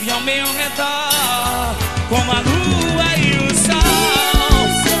vive ao meu redor, como a lua e o sol,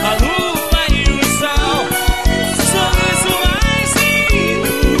 a lua e o sol. Sorriso mais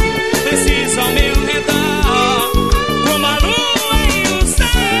lindo precisa ao meu redor, como a lua e o sol.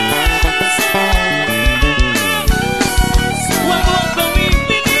 O amor tão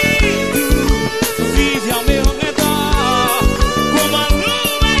infinito vive ao meu redor, como a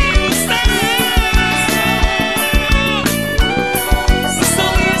lua e o sol.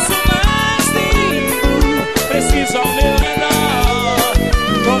 Sorriso mais lindo preciso ao meu redor,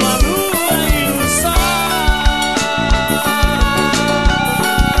 como a lua e o sol.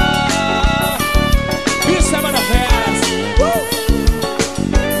 Isso é Banda Feras.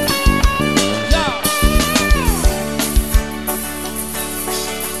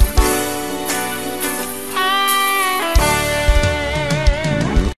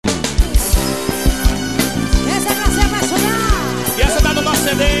 Essa é pra se apaixonar. E essa tá no nosso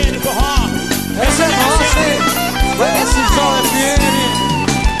CD de forró. Essa é nossa, hein? Vai nesse sol FM.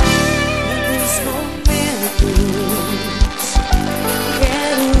 Nesses momentos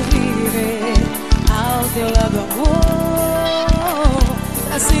quero viver ao teu lado, amor.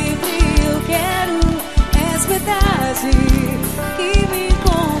 Pra sempre eu quero respeitar-te que me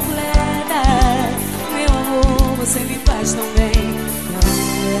completa. Meu amor, você me faz tão bem, tão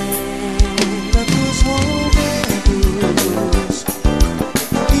bem. Tantos momentos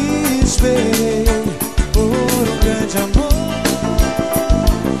que esperei por um grande amor.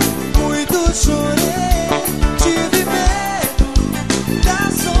 Muito chorei, tive medo da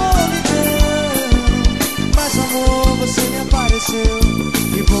solidão, mas amor, você me apareceu,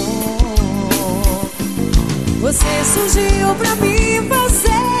 que bom. Você surgiu pra mim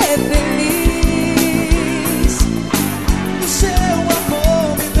fazer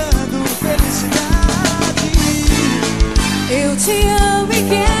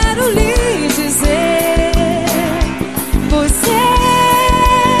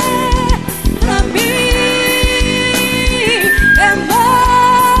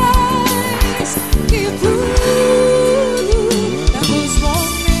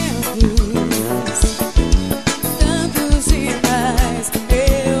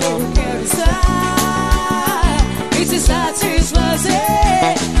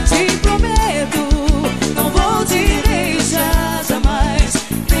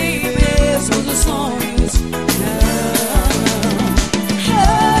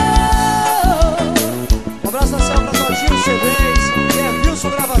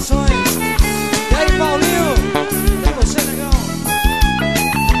corações. E aí, Paulinho? E você, negão?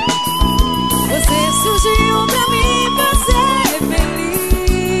 Você surgiu pra me fazer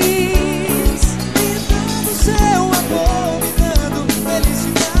feliz, Me dando seu amor, me dando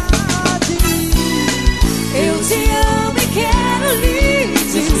felicidade. eu te amo e quero lhe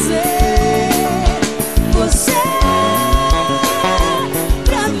dizer, você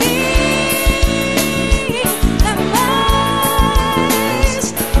pra mim é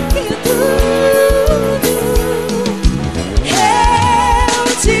mais que tudo. Eu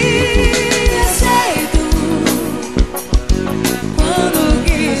te aceito quando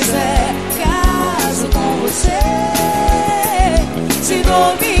quiser, caso com você. Te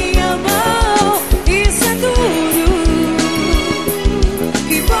dou minha mão, isso é tudo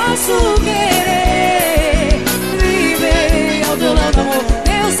que posso querer. Viver ao teu lado, amor,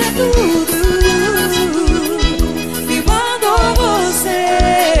 Deus é tudo. E mandou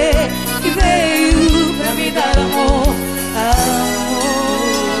você que veio pra me dar amor,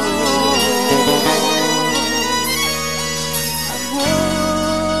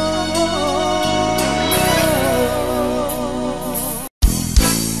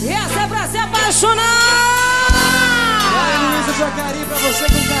 E essa é pra se apaixonar. Vai, Luísa Jacari, pra você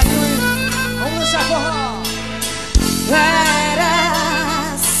com carinho, hein? Vamos dançar forró.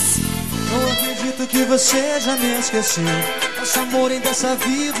 Feras. Não acredito que você já me esqueceu. Nosso amor ainda está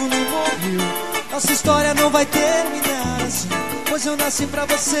vivo, não morreu. Nossa história não vai terminar assim, pois eu nasci pra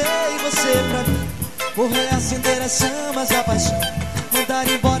você e você pra mim. Vou reacender as chamas da paixão, mandar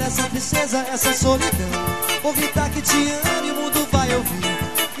embora essa tristeza, essa solidão. Vou gritar que te amo e o mundo vai ouvir,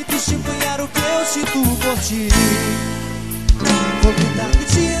 e testemunhar o que eu sinto por ti. Vou gritar que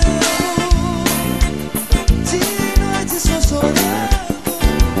te amo, de noite estou chorando,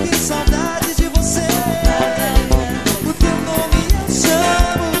 que saudade de você. O teu nome eu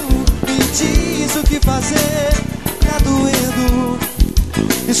chamo, me diz o que fazer. Tá doendo,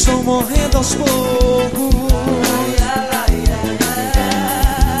 estou morrendo aos poucos.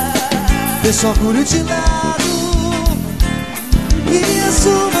 Deixa o orgulho de lado e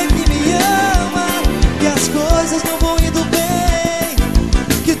assuma que me ama, que as coisas não vão indo bem,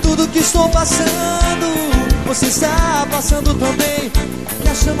 que tudo que estou passando você está passando também, que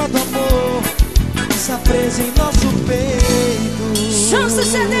a chama do amor está presa em nosso peito. Chance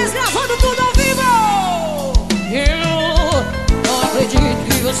CDs gravando tudo ao vivo. Eu não acredito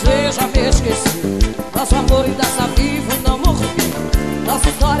que você já me esqueceu. Nosso amor ainda está vivo, não morreu. Nossa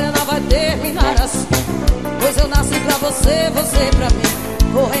história não vai terminar assim, pois eu nasci pra você, você pra mim.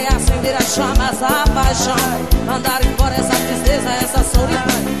 Vou reacender as chamas da paixão, mandar embora essa tristeza, essa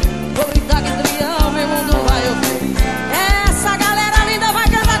solidão. Vou gritar que te amo e o mundo vai ouvir. Essa galera linda vai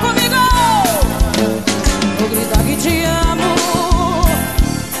cantar comigo. Vou gritar que te amo,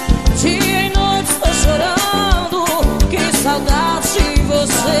 dia e noite estou chorando, que saudade de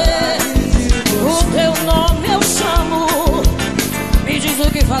você. O teu nome eu chamo, me diz o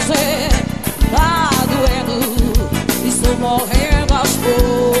que fazer. Tá doendo, estou morrendo aos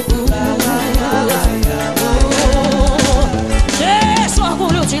poucos. Deixa o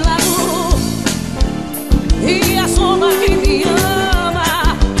orgulho de lado e assuma que me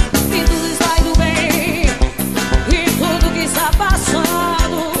ama, e tudo está indo bem, e tudo que está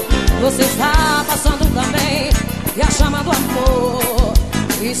passando você está passando também, e a chama do amor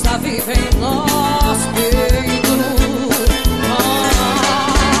está viva em nosso peito.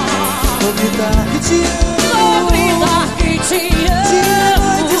 Vou gritar que te amo, Vou gritar que te amo, de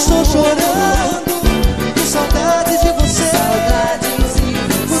noite estou chorando, que saudade de você.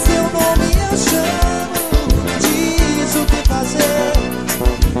 O teu nome eu chamo, diz o que fazer.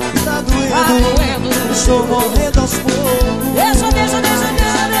 Tá doendo, estou morrendo aos poucos.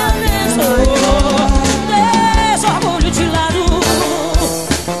 Deixa o orgulho de lado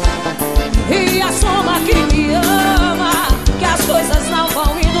e assuma que me ama, que as coisas não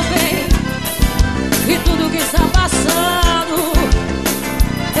vão indo bem, e tudo que está passando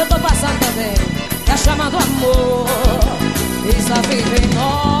eu tô passando também, que a chama do amor está viva em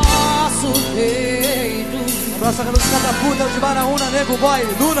nosso peito. Nossa garoto catapulta de Baraúna, Nego Boy,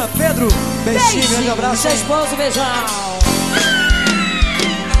 Luna, Pedro. Beijinho, grande abraço. Seu esposo, beijão.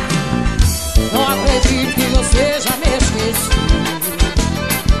 Não acredito que você já me esqueceu.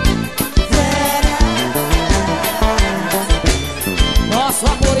 Nosso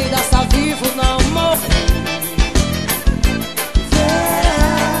amor ainda está vivo, não morreu.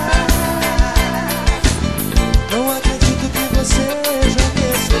 Não acredito que você já me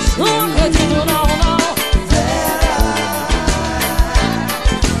esqueceu. Não acredito, não.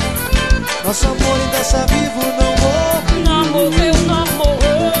 Nosso amor ainda está vivo, não morreu. Não morreu, não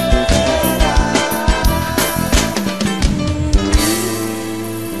morreu.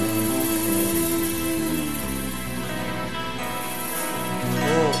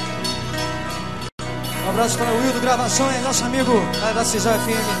 Comunicações, nosso amigo da Cisal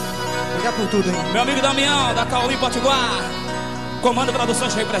FM. Obrigado por tudo, hein? Meu amigo Damião, da Caulim Potiguar. Comando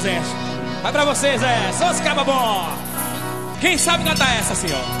Produções aí presente. Vai pra vocês, só os cabas bom. Quem sabe cantar essa,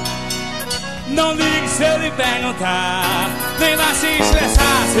 senhor? Não ligue se eu lhe perguntar, nem vá se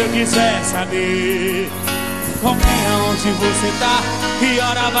estressar se eu quiser saber com quem, aonde você tá, que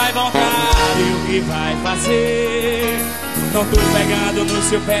hora vai voltar e o que vai fazer. Não tô pegando no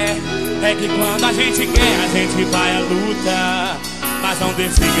seu pé, é que quando a gente quer, a gente vai à luta. Mas não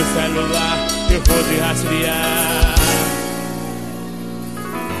desligue o celular, eu vou te rastrear.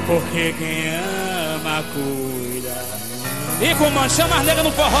 Porque quem ama, cuida. E comando, chama as negras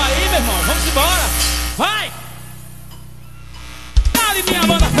no forró aí, meu irmão. Vamos embora. Vai! Dale, minha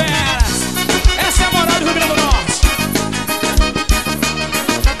Banda Feras. Essa é a moral do Rio Grande do Norte.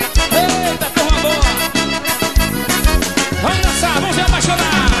 Eita, turma boa. Vamos dançar, vamos se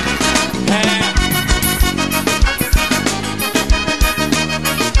apaixonar.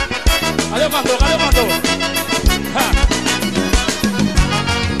 Cadê o mandou? Cadê o mandou?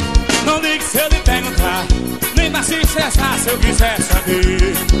 Não ligue se eu lhe perguntar, nem vá se estressar se eu quiser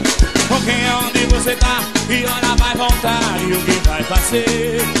saber com quem, aonde você tá, e hora vai voltar e o que vai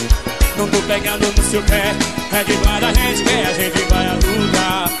fazer. Não tô pegando no seu pé, é que quando a gente quer, a gente vai à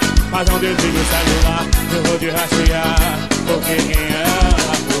luta. Mas não desligue o celular, eu vou te rastrear. Porque quem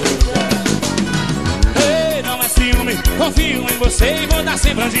ama, cuida. Ei, não é ciúme, confio em você e vou dar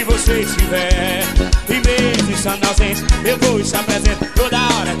sempre onde você estiver. E mesmo estando ausente, eu vou estar presente toda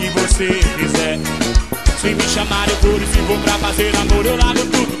hora que você quiser. Se me chamar eu vou, e se for pra fazer amor eu largo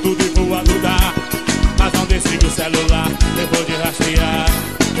tudo e vou a lutar. Mas não desligue o celular, eu vou te rastrear.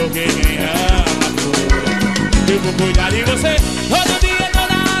 Porque quem ama, cuida. Eu vou cuidar de você todo dia,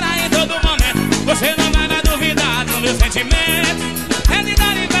 toda hora, em todo momento. Você não vai mais duvidar do meu sentimento. É de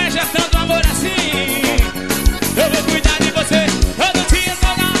dar inveja, tanto amor assim. Eu vou cuidar de você todo dia,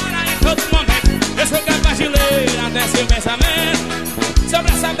 toda hora, em todo momento. Eu sou capaz de ler até seu pensamento. Só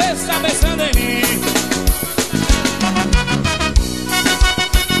pra saber se tá pensando em mim.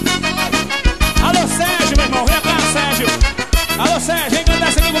 Alô Sérgio, meu irmão, vem cá, Sérgio. Alô Sérgio, vem cantar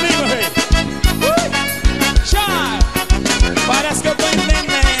essa aqui comigo, meu rei. Tchau. Parece que eu tô entendendo.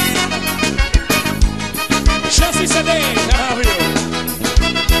 Chance CD, já ouviu?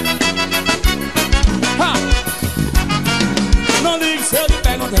 Não ligue se eu lhe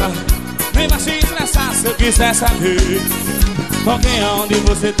perguntar, nem vai se estressar se eu quiser saber com quem, aonde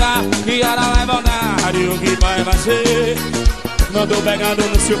você tá, que hora vai voltar e o que vai fazer. Não tô pegando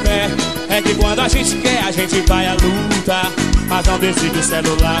no seu pé, é que quando a gente quer, a gente vai à luta. Mas não desligue o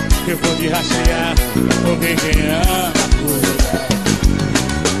celular, que eu vou te rastrear. Porque quem ama, cuida.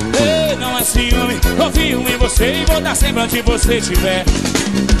 Ei, não é ciúme, confio em você e vou dar sempre onde você estiver.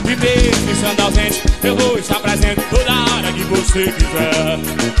 E mesmo estando ausente, eu vou estar presente toda hora que você quiser.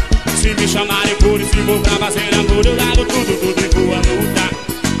 Se me chamarem por isso, se vou pra fazer amor, eu largo tudo e vou a lutar.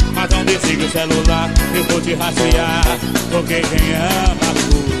 Mas não desligue o celular, eu vou te rastrear. Porque quem ama,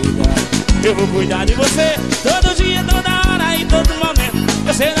 cuida. Eu vou cuidar de você todo dia, toda hora, em todo momento.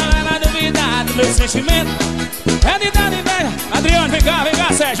 Você não vai mais duvidar do meu sentimento. É de dar inveja. Adriano, vem cá,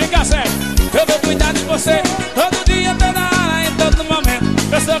 Sérgio, vem cá, Sérgio. Eu vou cuidar de você todo dia, toda hora, em todo momento.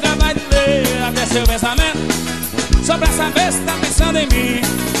 Eu sou capaz de ler até seu pensamento. Só pra saber se tá pensando em mim.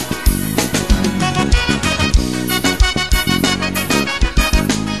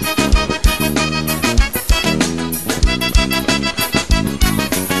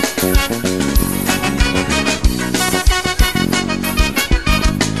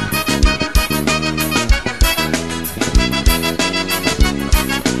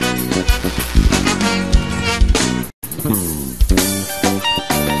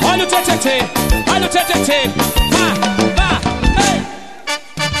 Olha o tchê-tchê-tchê, olha o tchê-tchê-tchê. Vá, ei.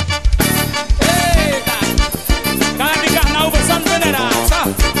 Eita. Cara de carnaúva só no venerado, só.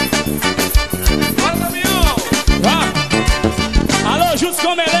 Bora, caminhão. Vá. Alô, juntos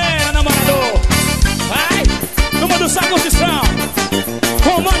com Melena, namorador. Vai. Turma do Contribuição.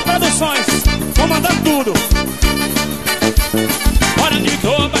 Comando Produções. Comandando tudo. Olha que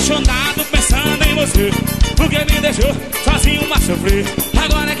tô apaixonado pensando em você. Porque me deixou sozinho a sofrer.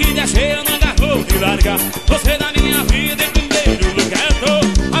 Agora que te achei eu nunca vou te largar. Você na minha vida em primeiro lugar. Eu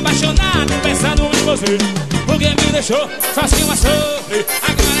tô apaixonado pensando em você. Porque me deixou sozinho a sofrer.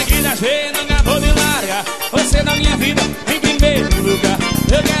 Agora que te achei eu nunca vou te largar. Você na minha vida em primeiro lugar.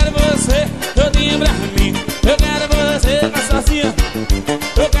 Eu quero você todinha pra mim. Eu quero você sozinha.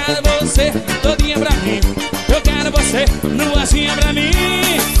 Eu quero você todinha pra mim. Eu quero você nuazinha pra mim.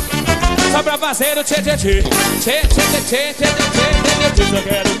 Só Só pra parceiro, tchê, tchê, tchê. Tchê, tchê, tchê, tchê, tchê, tchê, tchê. Só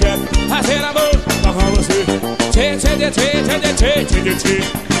quero fazer amor só com você. Tchê, tchê, tchê, tchê, tchê, tchê, tchê.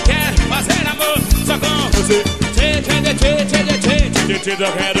 Quero fazer amor só com você. Tchê, tchê, tchê, tchê, tchê, tchê, tchê.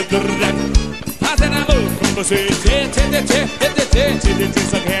 Só quero fazer amor com você. Tchê, tchê, tchê, tchê, tchê, tchê.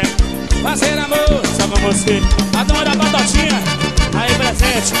 Só quero fazer amor só com você. A dona da batatinha aí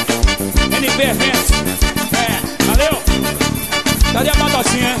presente, NP Eventos. Valeu. Cadê a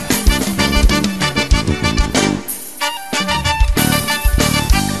batatinha?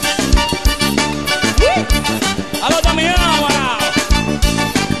 Alô, Damião, moral.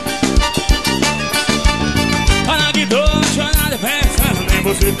 Olha que dor, chorando pensando em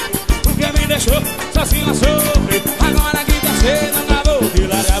você. Porque me deixou sozinho a sofrer. Agora que tá cedo, nunca vou te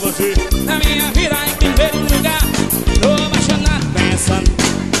largar você. Na minha vida em primeiro lugar, tô apaixonado pensando.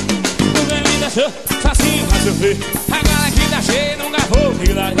 Porque me deixou sozinho a sofrer. Agora que tá cheio, nunca vou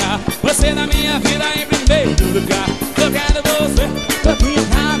te largar. Você na minha vida em primeiro lugar. Eu quero você, todinha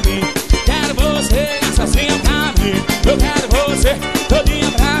pra mim. Quero você, sozinha pra mim. Eu quero você,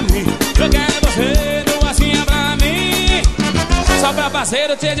 todinha pra mim. Eu quero você, duazinha pra mim. Só pra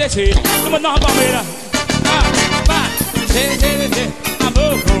parceiro, tchê, tchê, tchê. Vamos nós, Palmeira. Tchê, tchê, tchê.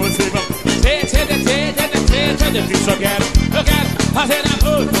 Amor com você, tchê, tchê, tchê, tchê, tchê, tchê, tchê. Só quero, eu quero fazer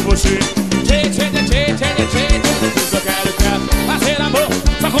amor com você. Tchê, tchê, tchê, tchê, tchê, tchê, tchê. Só quero fazer amor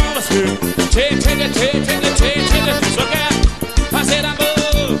só com você. Tchê, tchê, tchê, tchê, tchê, tchê. Só quero fazer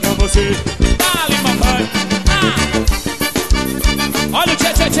amor com você. Dale, mamãe. Olha o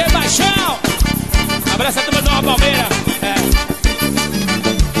tchê, tchê, tchê, baixão. Abraça a turma da Palmeira.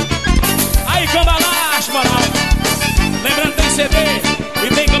 Aí, Cambalacho, moral. Lembrando que tem CD e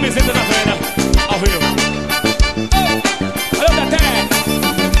tem camiseta da Festa ao vivo. Valeu, Teté.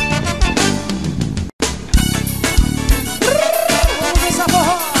 Vamos dançar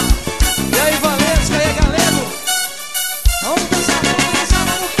forró. E aí, Valesca, e aí, Galego. Vamos dançar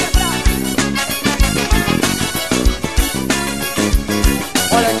no quebrar.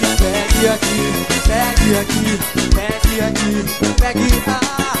 Olha aqui, pegue aqui, pegue aqui, pegue aqui, pegue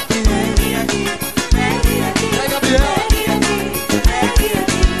aqui, pegue aqui, pegue aqui, pegue Gabriel.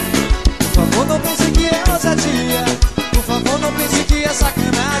 Por favor, não pense que é ousadia. Por favor, não pense que é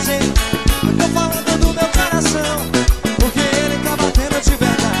sacanagem. Eu tô falando do meu coração, porque ele tá batendo de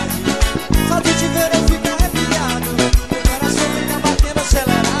verdade. Só de te ver eu fico arrepiado. Meu coração fica batendo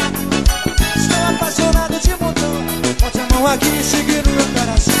acelerado. Estou apaixonado de montão. Bote a mão aqui e segure o meu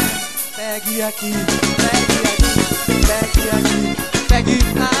coração. Pegue aqui, pegue aqui, pegue aqui, pegue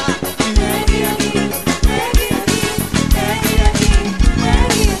aqui, pegue aqui, pegue aqui,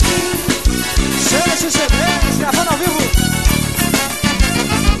 pegue aqui. Chama esse CD, gravando ao vivo.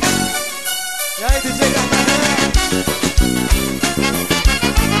 E aí, DJ Canal.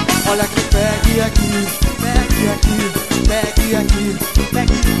 Olha aqui, pegue aqui, pegue aqui, pegue aqui,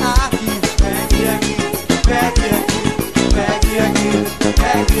 pegue aqui, pegue aqui, pegue aqui, pegue aqui,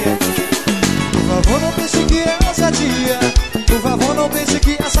 pegue aqui. Por favor, não pense que é ousadia. Por favor, não pense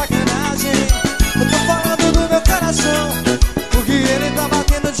que é sacanagem. Eu tô falando do meu coração, porque ele tá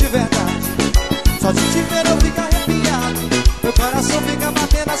batendo de verdade. Só de te ver eu fico arrepiado. Meu coração fica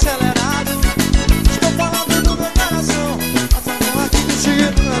batendo acelerado. Estou falando do meu coração. Passa a mão aqui que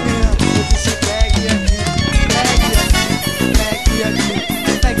chega na minha. Eu disse pegue aqui, pegue aqui, pegue aqui,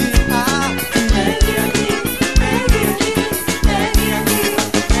 pegue aqui, pegue aqui, pegue aqui, pegue aqui.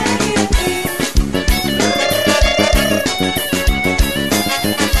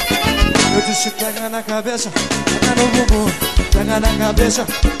 Eu disse pega na cabeça, pega no bumbum, pega na cabeça,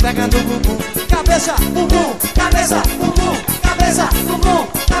 pega no bumbum. Cabeça, bumbum, cabeça, bumbum, cabeça, bumbum,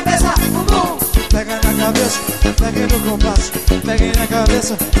 cabeça, bumbum. Pega na cabeça, pegue no compasso, pegue na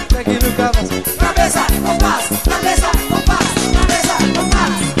cabeça, pegue no compasso. Cabeça, compasso, cabeça, compasso, cabeça,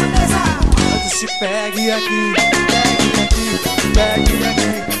 compasso, cabeça. Eu disse pegue aqui, pegue aqui, pegue aqui,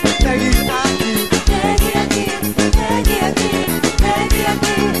 pegue aqui, pegue aqui, pegue aqui, pegue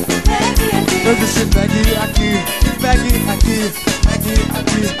aqui, pegue aqui. Eu disse pegue aqui, pegue aqui, pegue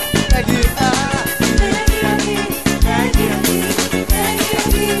aqui, pegue aqui.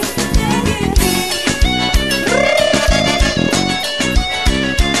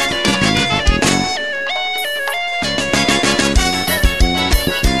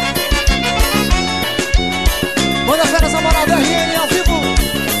 Banda Feras, a moral do RN ao vivo.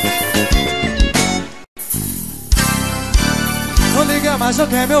 Não liga mais, não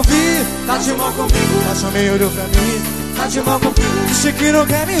quer me ouvir. Tá de mal comigo, ela só me olhou pra mim. Tá de mal comigo, disse que não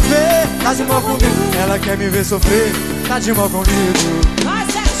quer me ver. Tá de mal comigo, ela quer me ver sofrer. Tá de mal comigo. Vai,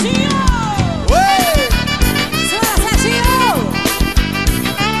 Serginho! Ué! Senhora Serginho!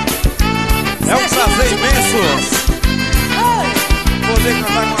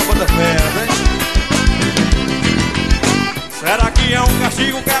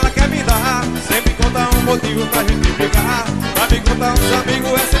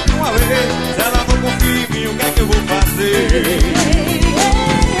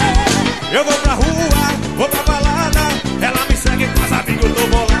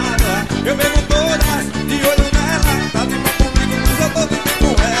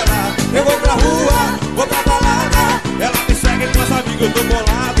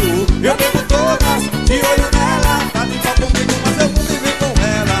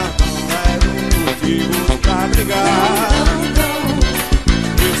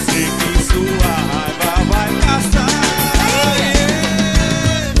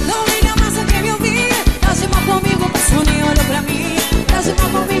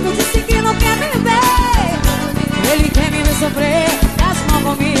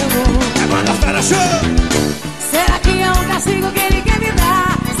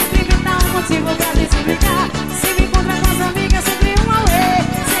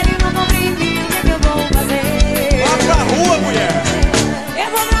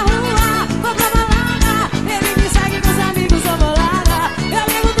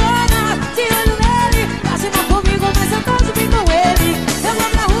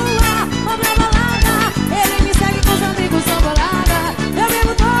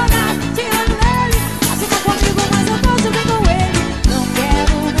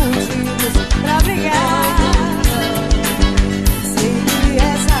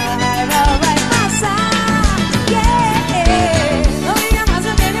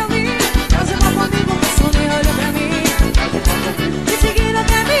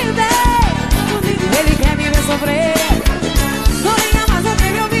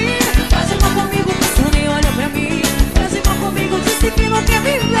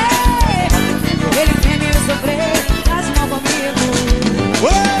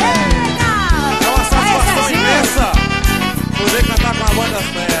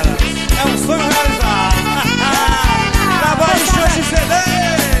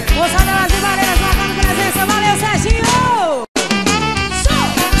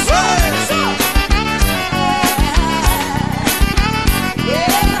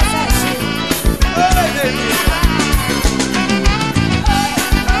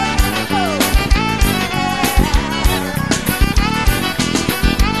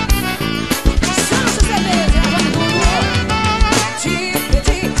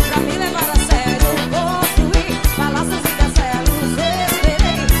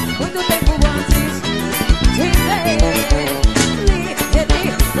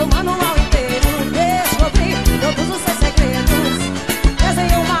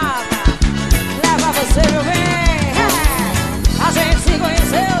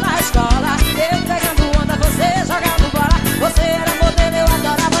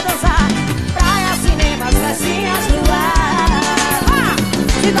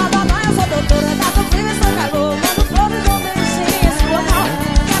 Se dá dodói, eu sou doutora, dá tão frio e sou calor. Mando flores ou beijinhos, sua mão.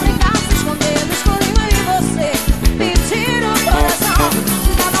 Quer brincar, se esconder no escurinho e você pedir o coração.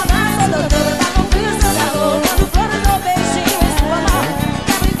 Se dá dodói, eu sou doutora, dá tão frio e sou calor. Mando flores ou beijinhos, sua mão.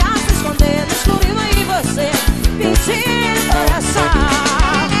 Quer brincar, se esconder no escurinho e você pedir o coração.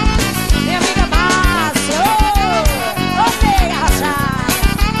 Minha amiga Márcia, ok, arrasar.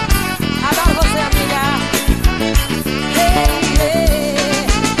 Adoro você, amiga.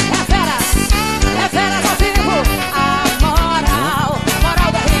 É feras ao vivo. A moral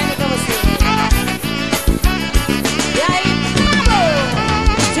da rima pra você. E aí, vamos!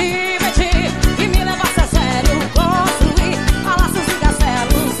 Divertir e me levasse a sério. Construir palácios e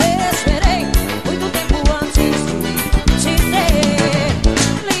castelos. Esperei muito tempo antes de te ter.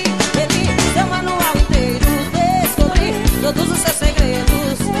 Li seu manual inteiro. Descobri todos os seus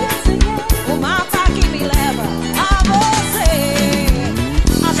segredos. O mapa que me leva a você.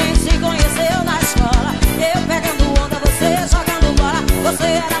 A gente se conheceu na escola. Eu pegando onda, você jogando bola. Você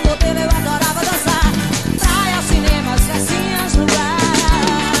era modelo, eu adorava dançar. Praia, cinemas, festinhas no bar.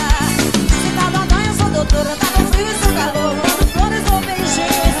 Se tá dodói, eu sou doutora, tá com frio e sou calor. Mando flores ou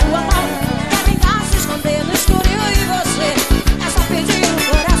beijinhos em sua mão. Quer brincar, se esconder no escurinho e você é só pedir o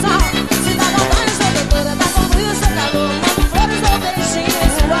coração. Se tá dodói, eu sou doutora, tá com frio e sou calor. Mando flores ou beijinhos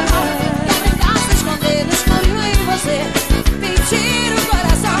em sua mão. Quer brincar, se esconder no escurinho e você pedir o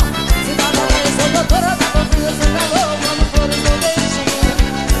coração. Se tá dodói, eu sou doutora, tá com frio e sou calor. Mando flores ou beijinhos.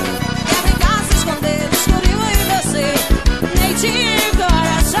 Quer brincar, se esconder no escurinho e você pedir o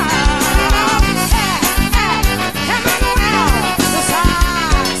coração. É Manuel do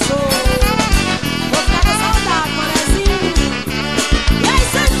saxo. Vou ficar com saudade, manezinho. E aí,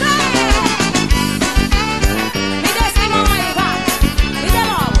 Sandra? Me dê esse limão aí, vai. Me dê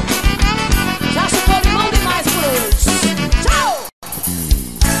logo. Já chupou limão demais por hoje. Tchau!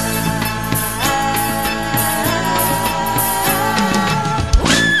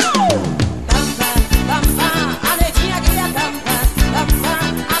 A netinha aqui é tampa, tampa.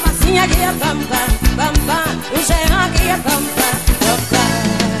 A massinha aqui é tampa, tampa. O Jean aqui é tampa, tampa.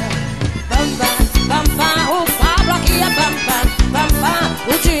 Tampa, tampa. O Pablo aqui é tampa, tampa. O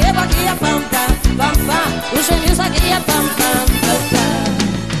Diego aqui é tampa, tampa. O Genilson aqui é tampa, tampa.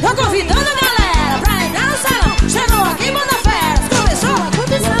 Tô convidando a galera pra entrar no salão. Chegou aqui, Banda Feras. Começou a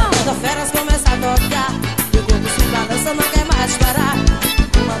Contribuição. Banda Feras começa a tocar. E o corpo se balança, não quer mais parar.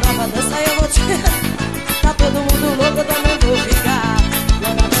 Uma nova dança eu vou te... Tá todo mundo louco, eu também vou ficar.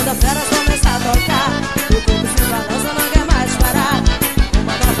 Quando a Banda Feras começa a tocar, o corpo se balança, não quer mais parar.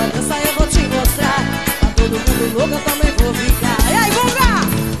 Uma nova dança eu vou te mostrar. Tá todo mundo louco, eu também vou ficar. E aí, Gunga?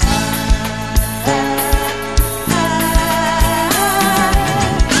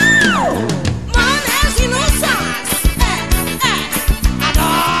 Manese no sax.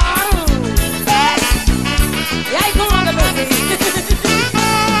 Adoro. E aí, Gunga, meu filho?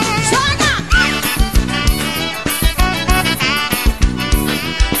 Joga!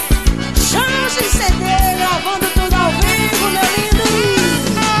 Chance de CD, gravando tudo ao vivo, meu lindo.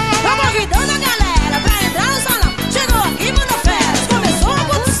 Tô convidando a galera pra entrar no salão. Chegou aqui, Banda Feras, começou a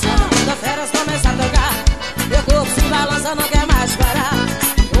Contribuição. Banda Feras começa a tocar. Meu corpo se balança, não quer mais parar.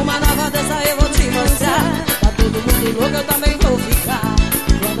 Uma nova dança eu vou te mostrar. Tá todo mundo louco, eu também vou ficar.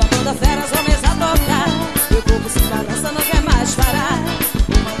 Quando a Banda Feras começa a tocar, meu corpo se balança, não quer mais parar.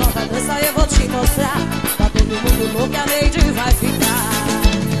 Uma nova dança eu vou te mostrar. Tá todo mundo louco e a Neide vai ficar.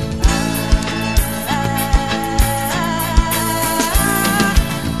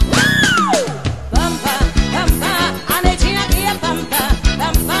 Pampa, pampa, a netinha aqui é pampa,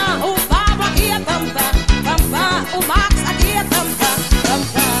 pampa. O Pablo aqui é pampa, pampa. O Max aqui é pampa,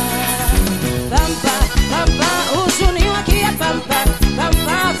 pampa. Pampa, pampa. O Juninho aqui é pampa,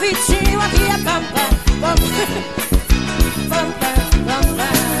 pampa. Vitinho aqui é pampa, pampa. Pampa, pampa.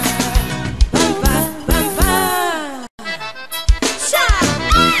 Pampa, pampa. Tchau!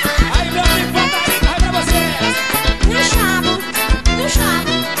 Aí, meu amigo, vai pra vocês. No chavo, no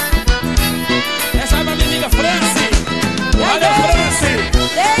chavo. Essa é pra minha amiga Franci. Valeu, Franci.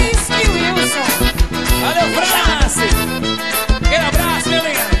 Desde Wilson. Valeu, Franci. Aquele abraço, meu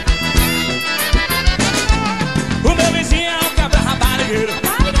lindo. O meu vizinho é um cabra rabalheiro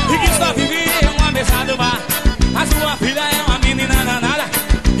e que só vive uma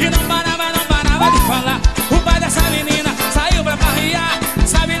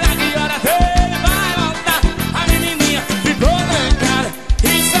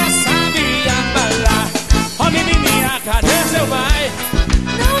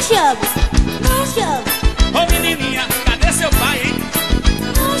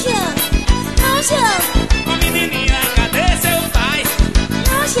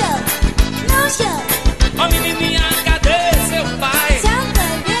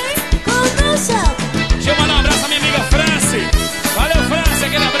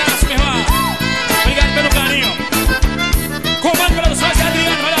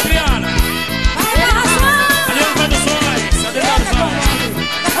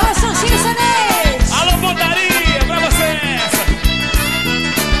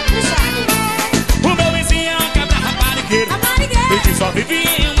só vivi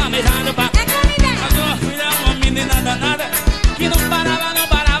uma mesada pra... Filha, uma menina danada que não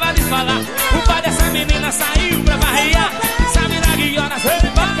parava de falar. O pai dessa menina saiu pra barrear. Sabe na guiona, sempre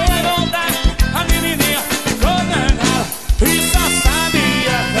vai voltar. A menininha ficou danada e só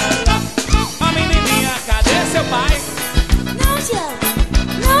sabia falar. A menininha, cadê seu pai? Não chama,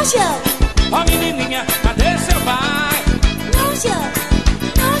 não chama. Ó menininha, cadê seu pai? Não chama,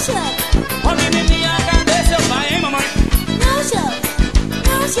 não chama. Ó menininha, cadê seu pai, hein, mamãe? Não chama,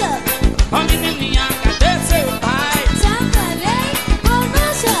 não chama. Ó menininha, cadê seu pai? Já falei ou não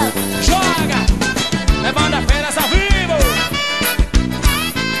chama? Joga! É Banda Feras ao vivo!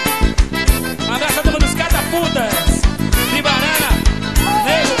 Um abraço a turma dos catapultas de Banana,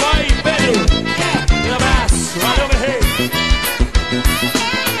 Nego, Boy e Pedro. Um abraço, valeu, meu rei.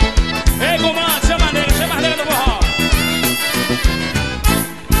 Ei, comando, chama a nega do forró.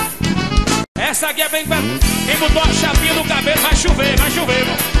 Essa aqui é bem pra quem botou a chapinha no cabelo. Vai chover,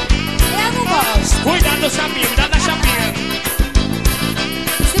 viu? Eu não gosto. Cuidado do chapinha, cuidado da chapinha.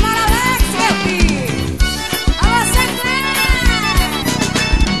 Simbora, Alex, meu filho. Alô, Secreto.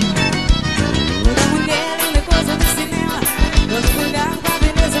 Toda mulher é coisa do cinema. Todo cuidado com a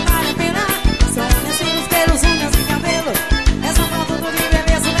beleza vale a pena. São unhas, cílios, pelos, unhas e cabelo. Essa foto do de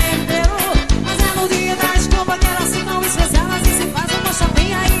beleza o tempo inteiro. Mas é no dia da desculpa que elas ficam especiais. E se faz uma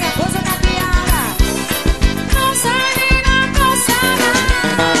chapinha aí é coisa da piada. Não sai nem na calçada.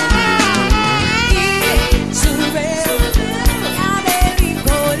 E choveu, cabelo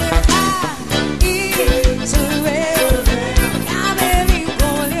encolheu. E choveu, cabelo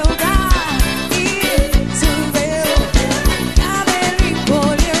encolheu. E choveu, cabelo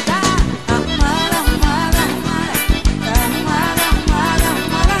encolheu. Arrumada, arrumada, arrumada. Arrumada, arrumada,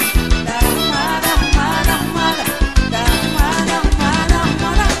 arrumada. Arrumada, arrumada, arrumada. Arrumada, arrumada,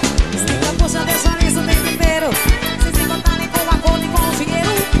 arrumada. Estica a puxa, deixa isso o tempo inteiro. Sem se contar nem com a cor, nem com o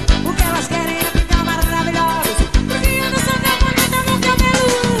dinheiro. O que elas querem é ficar maravilhosas. Brilhando só que a bonita no cabelo.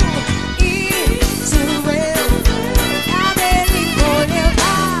 E choveu, cabelo encolheu.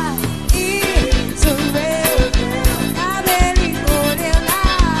 E choveu, cabelo encolheu.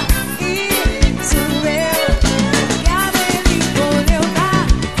 E choveu, cabelo encolheu.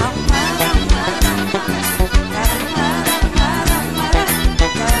 Arrumada, arrumada, arrumada. Arrumada, arrumada, arrumada.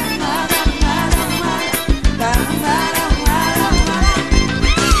 Arrumada, arrumada, arrumada.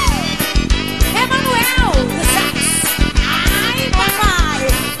 Emanuel do sax. Ai, papai.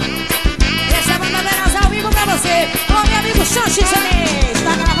 Essa é a Banda Feras ao vivo pra você. Alô, meu amigo Xanxi Xanês.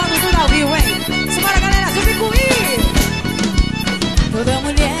 Tá gravando tudo ao vivo, hein? Simbora, galera, do Picuí. Toda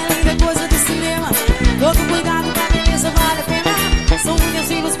mulher linda é coisa do cinema. Todo cuidado com a beleza vale a pena. São unhas,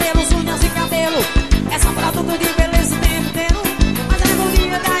 cílios, pelos, unhas e cabelo. Essa foto do de beleza o tempo inteiro. Mas é no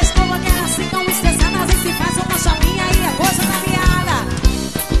dia da escova que elas ficam estressadas. E se faz uma chapinha aí é coisa da piada.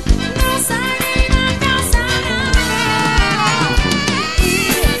 Não sai nem na calçada. E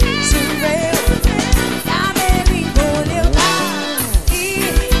choveu, cabelo encolheu. E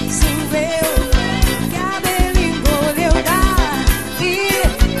choveu, cabelo encolheu. E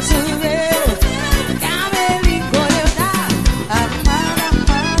choveu, cabelo encolheu. Arrumada,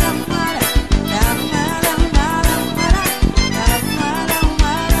 arrumada, arrumada. Arrumada, arrumada, arrumada. Arrumada,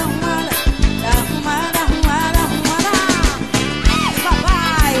 arrumada, arrumada. Arrumada, arrumada, arrumada. Ei,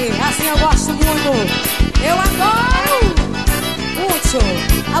 papai, assim eu gosto muito. Eu adoro. Útil.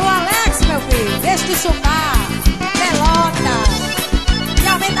 Alô, Alex, meu filho, deixa de chupar. Pelota. E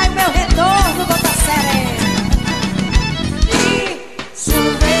aumenta aí o meu retorno, bota serena. E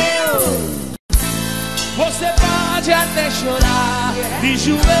choveu. Você pode até chorar, de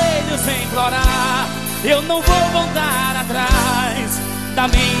joelhos implorar. Eu não vou voltar atrás da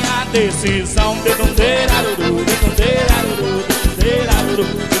minha decisão.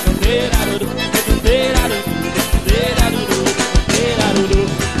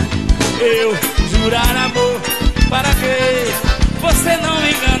 Eu jurar amor, para que você não me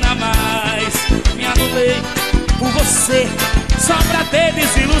engana mais. Me anulei por você, só pra ter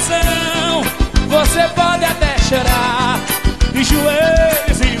desilusão. Você pode até chorar, de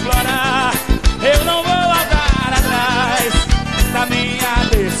joelhos implorar. Eu não vou voltar atrás da minha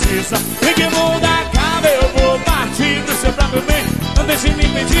decisão. E que mundo acaba, eu vou partir do seu próprio bem. Não deixe me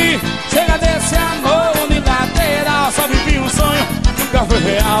impedir, chega desse amor unilateral. Só vivi um sonho, nunca foi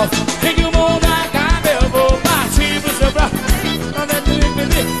real. E que o mundo acaba, eu vou partir do seu próprio bem. Não deixe me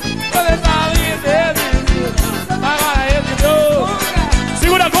impedir, vou deixar a minha decisão. Agora eu te dou.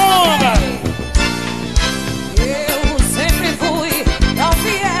 Segura a bomba! Eu sempre fui tão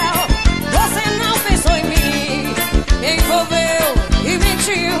fiel. Você não pensou em mim, envolveu e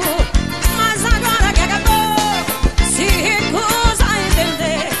mentiu. Mas agora que acabou, se recusa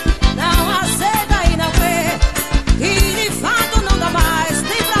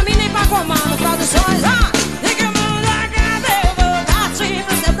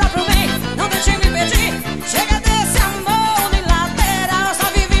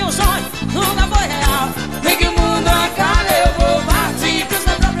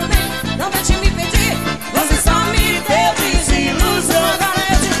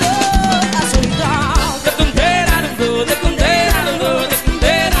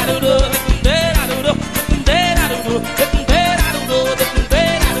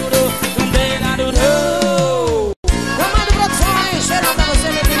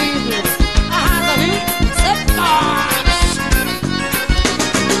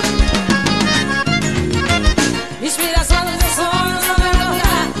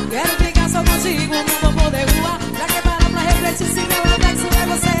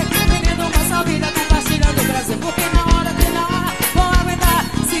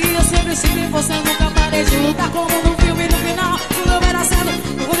você nunca parei de lutar como no filme no final. Tudo vai nascendo,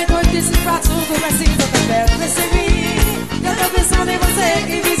 o corredor disse pra tudo precisa tá perto. Pensa em mim, eu tô pensando em você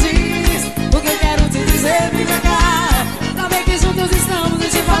e me diz o que eu quero te dizer, vem pra cá. Pra ver que juntos estamos e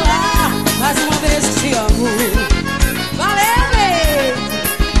te falar mais uma vez que te amo. Valeu, bem!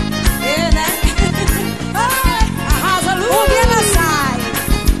 Né? Arrasa, Lu! O Piquena sai!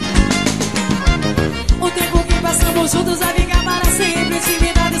 O tempo que passamos juntos vai ficar para sempre.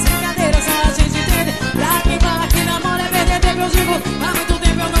 Intimidades, brincadeiras, só a gente entende. Pra quem fala que namora é perder tempo, eu digo há muito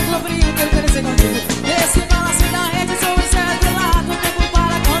tempo eu não sofri o que eu quero ser contigo. Esse balanço da rede, sou estrelado. O tempo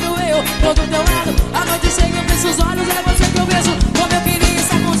para quando eu tô do teu lado. A noite chega, eu fecho os olhos, é você que eu vejo. Como eu queria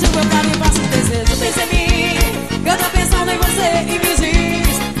estar contigo, eu pra mim faço um desejo. Pensa em mim, eu tô pensando em você e me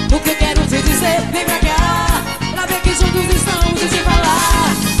diz o que eu quero te dizer, vem pra cá. Pra ver que juntos estamos e te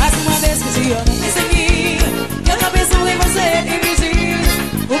falar mais uma vez que te amo. Pensa em mim, eu tô pensando em você e me diz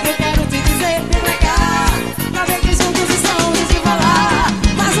o que eu quero te dizer, vem pra cá. Pra ver que juntos estamos e te falar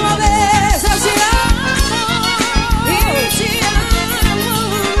mais uma vez eu te amo. Eu te amo.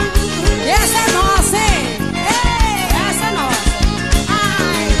 Essa é nossa, hein? Ei, essa é nossa.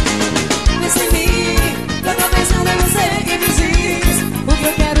 Ai, pensa em mim, eu tô pensando em você e me diz o que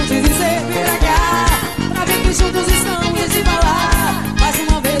eu quero te dizer, vem pra cá. Pra ver que juntos estamos e te falar mais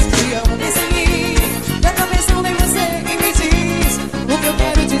uma vez que te amo. Pensa em mim, eu tô pensando em você e me diz o que eu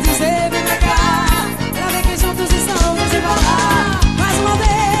quero te dizer, vem pra cá. Pra ver que juntos estamos e te falar mais uma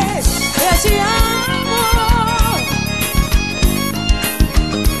vez eu te amo.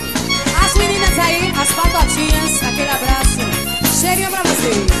 As meninas aí, as patotinhas, aquele abraço, cheirinho pra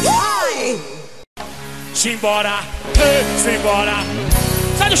vocês. Ai! Simbora, simbora.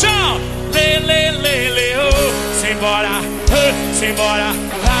 Sai do chão. Lê, lê, lê, lê, oh. Simbora, simbora.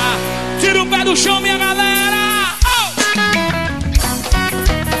 Ah. Tira o pé do chão, minha galera. Oh.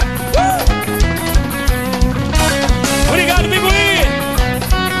 Obrigado, Picuí.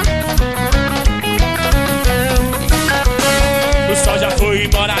 O sol já foi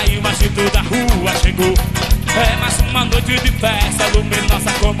embora e o machito da rua chegou. É mais uma noite de festa,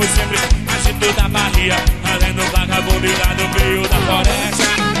 luminosa como sempre. Machito da Bahia, além do vagabundo e lá no meio da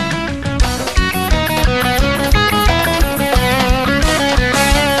floresta.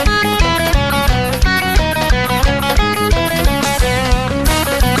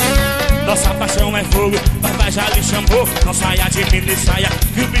 Nossa paixão é fogo, papai já lhe chamou. Não saia de mini saia,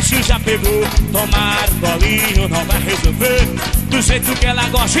 que o bicho já pegou. Tomar um golinho não vai resolver. Do jeito que ela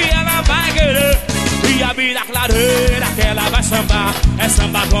gosta e ela vai querer. E abrir a clareira que ela vai sambar. É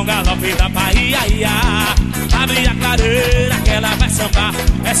samba com galope da Bahia, ia. Abrir a clareira que ela vai sambar.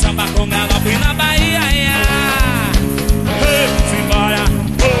 É samba com galope na Bahia, ia. Simbora,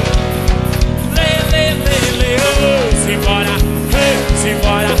 oh. Lê, lê, lê, lê, oh. Simbora,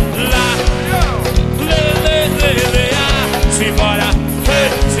 simbora, lá. Lê, lê, lê, lê, ah. Simbora,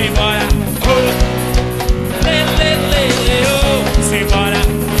 simbora, oh. Lê, lê, lê, lê, oh. Simbora,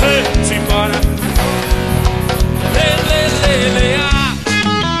 simbora. Lê, lê, lê, lê, ah.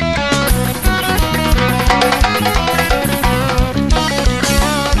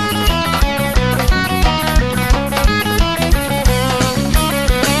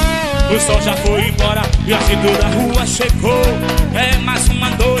 O sol já foi embora e a gente da rua chegou. É mais uma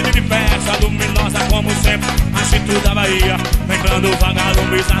noite de festa, luminosa como sempre. A gente da Bahia, lembrando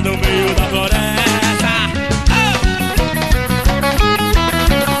vagalumes lá no meio da floresta.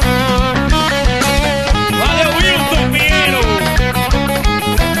 Valeu, Wilton Pinheiro.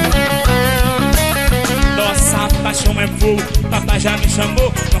 Nossa paixão é fogo, papai já me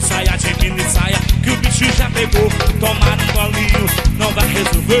chamou. Não saia de mini saia, que o bicho já pegou. Tomar um golinho não vai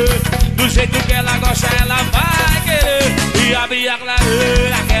resolver. Do jeito que ela gosta, ela vai querer. E abrir a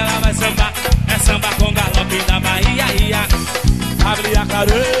clareira que ela vai sambar. É samba com galope da Bahia, ia. Abrir a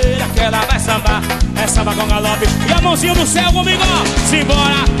clareira que ela vai sambar. É samba com galope. E a mãozinha no céu comigo, ó.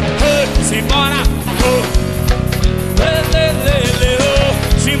 Simbora, simbora, oh. Lê, lê, lê, lê,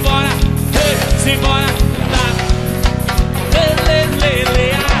 oh. Simbora, simbora, lá. Lê, lê, lê, lê,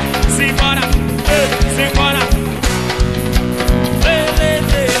 ah. Simbora, simbora. Lê, lê,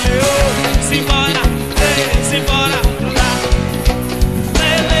 lê, lê, oh. Simbora, simbora, lá.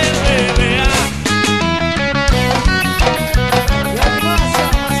 Lê, lê, lê, lê, ah.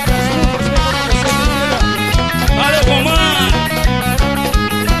 Valeu, comando.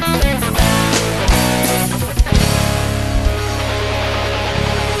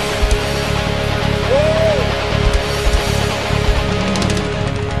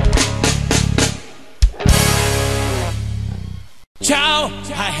 Ciao,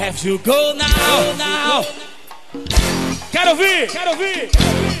 I have to go now. Quero ouvir, quero ouvir.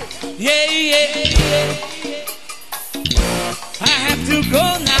 Yeah, yeah, yeah. I have to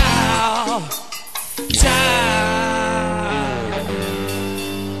go now. Tchau.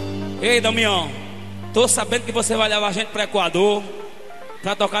 Ei, Damião, tô sabendo que você vai levar a gente pro Equador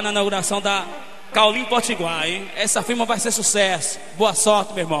pra tocar na inauguração da Caulim Potiguar, hein? Essa firma vai ser sucesso. Boa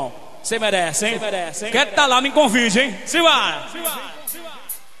sorte, meu irmão. Você merece, hein? Quer estar lá, me convide, hein? Simbora!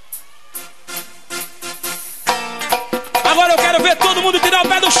 Agora eu quero ver todo mundo tirar o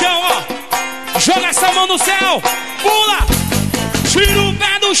pé do chão, ó. Joga essa mão no céu. Pula. Tira o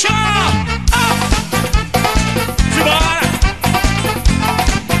pé do chão. Simbora.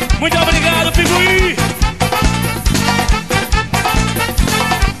 Muito obrigado, Picuí.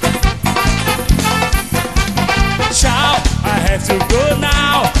 Tchau. I have to go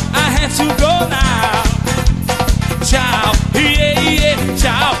now. I have to go now. Tchau. Yeah, yeah.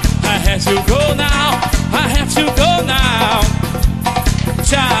 Tchau. I have to go now. I have to go now.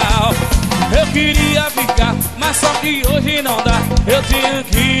 Tchau. Eu queria ficar, mas só que hoje não dá. Eu tenho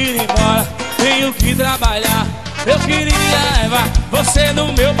que ir embora, tenho que trabalhar. Eu queria levar você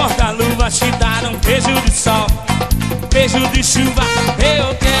no meu porta-luva, te dar um beijo de sol, beijo de chuva.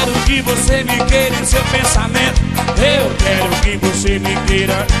 Eu quero que você me queira em seu pensamento. Eu quero que você me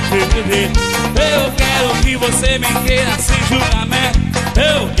queira viver. Eu quero que você me queira sem julgamento.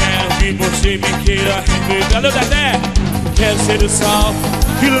 Eu quero que você me queira rever. Valeu, Dedé! Quero ser o sol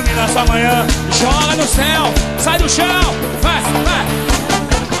que ilumina sua manhã. Joga no céu, sai do chão. Vai, vai.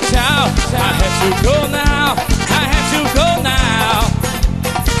 Tchau. I have to go now. I have to go now.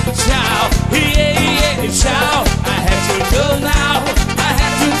 Tchau. Yeah, yeah. Tchau. I have to go now. I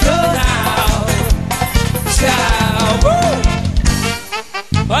have to go now. Tchau.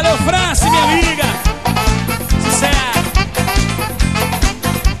 Valeu, França, minha amiga. Sucesso.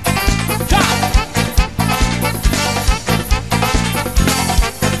 Tchau.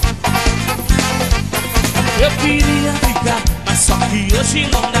 Eu queria ficar, mas só que hoje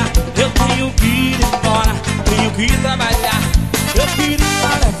não dá. Eu tenho que ir embora, tenho que trabalhar. Eu queria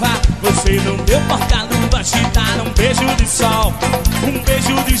levar você no meu porta-luva, te dar um beijo de sol, um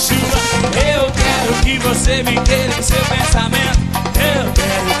beijo de chuva. Eu quero que você me queira em seu pensamento. Eu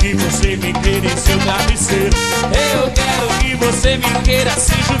quero que você me queira em seu travesseiro. Eu quero que você me queira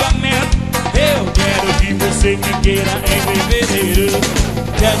sem julgamento. Eu quero que você me queira em fevereiro.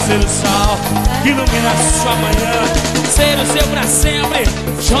 Quero ser o sol que ilumina sua manhã, ser o seu pra sempre.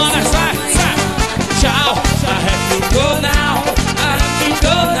 Jonas, vai, sai. Tchau. I have to go now. I have to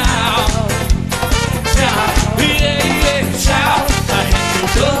go now. Tchau. Yeah, yeah. Tchau. I have to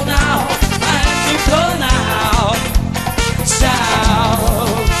go now. I have to go now. Tchau.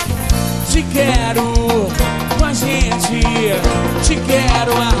 Te quero com a gente. Te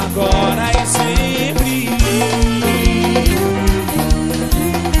quero agora e sempre.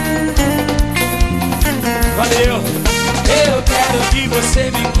 Valeu! Eu quero que você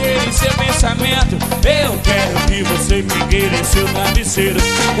me queira em seu pensamento. Eu quero que você me queira em seu travesseiro.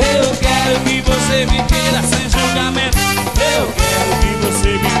 Eu quero que você me queira sem julgamento. Eu quero que você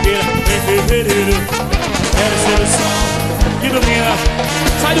me queira em fevereiro. Quero ser o sol que ilumina.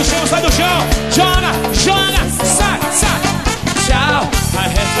 Sai do chão, sai do chão. Joga, joga, sai, sai. Tchau.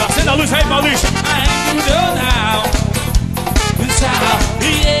 Acenda a luz aí, Paulista. I have to go now. Tchau.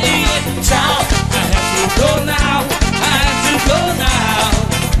 Yeah, yeah. Tchau. I have to go now. I have to go now.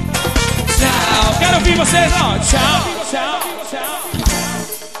 Tchau. Quero ouvir vocês, ó. Tchau.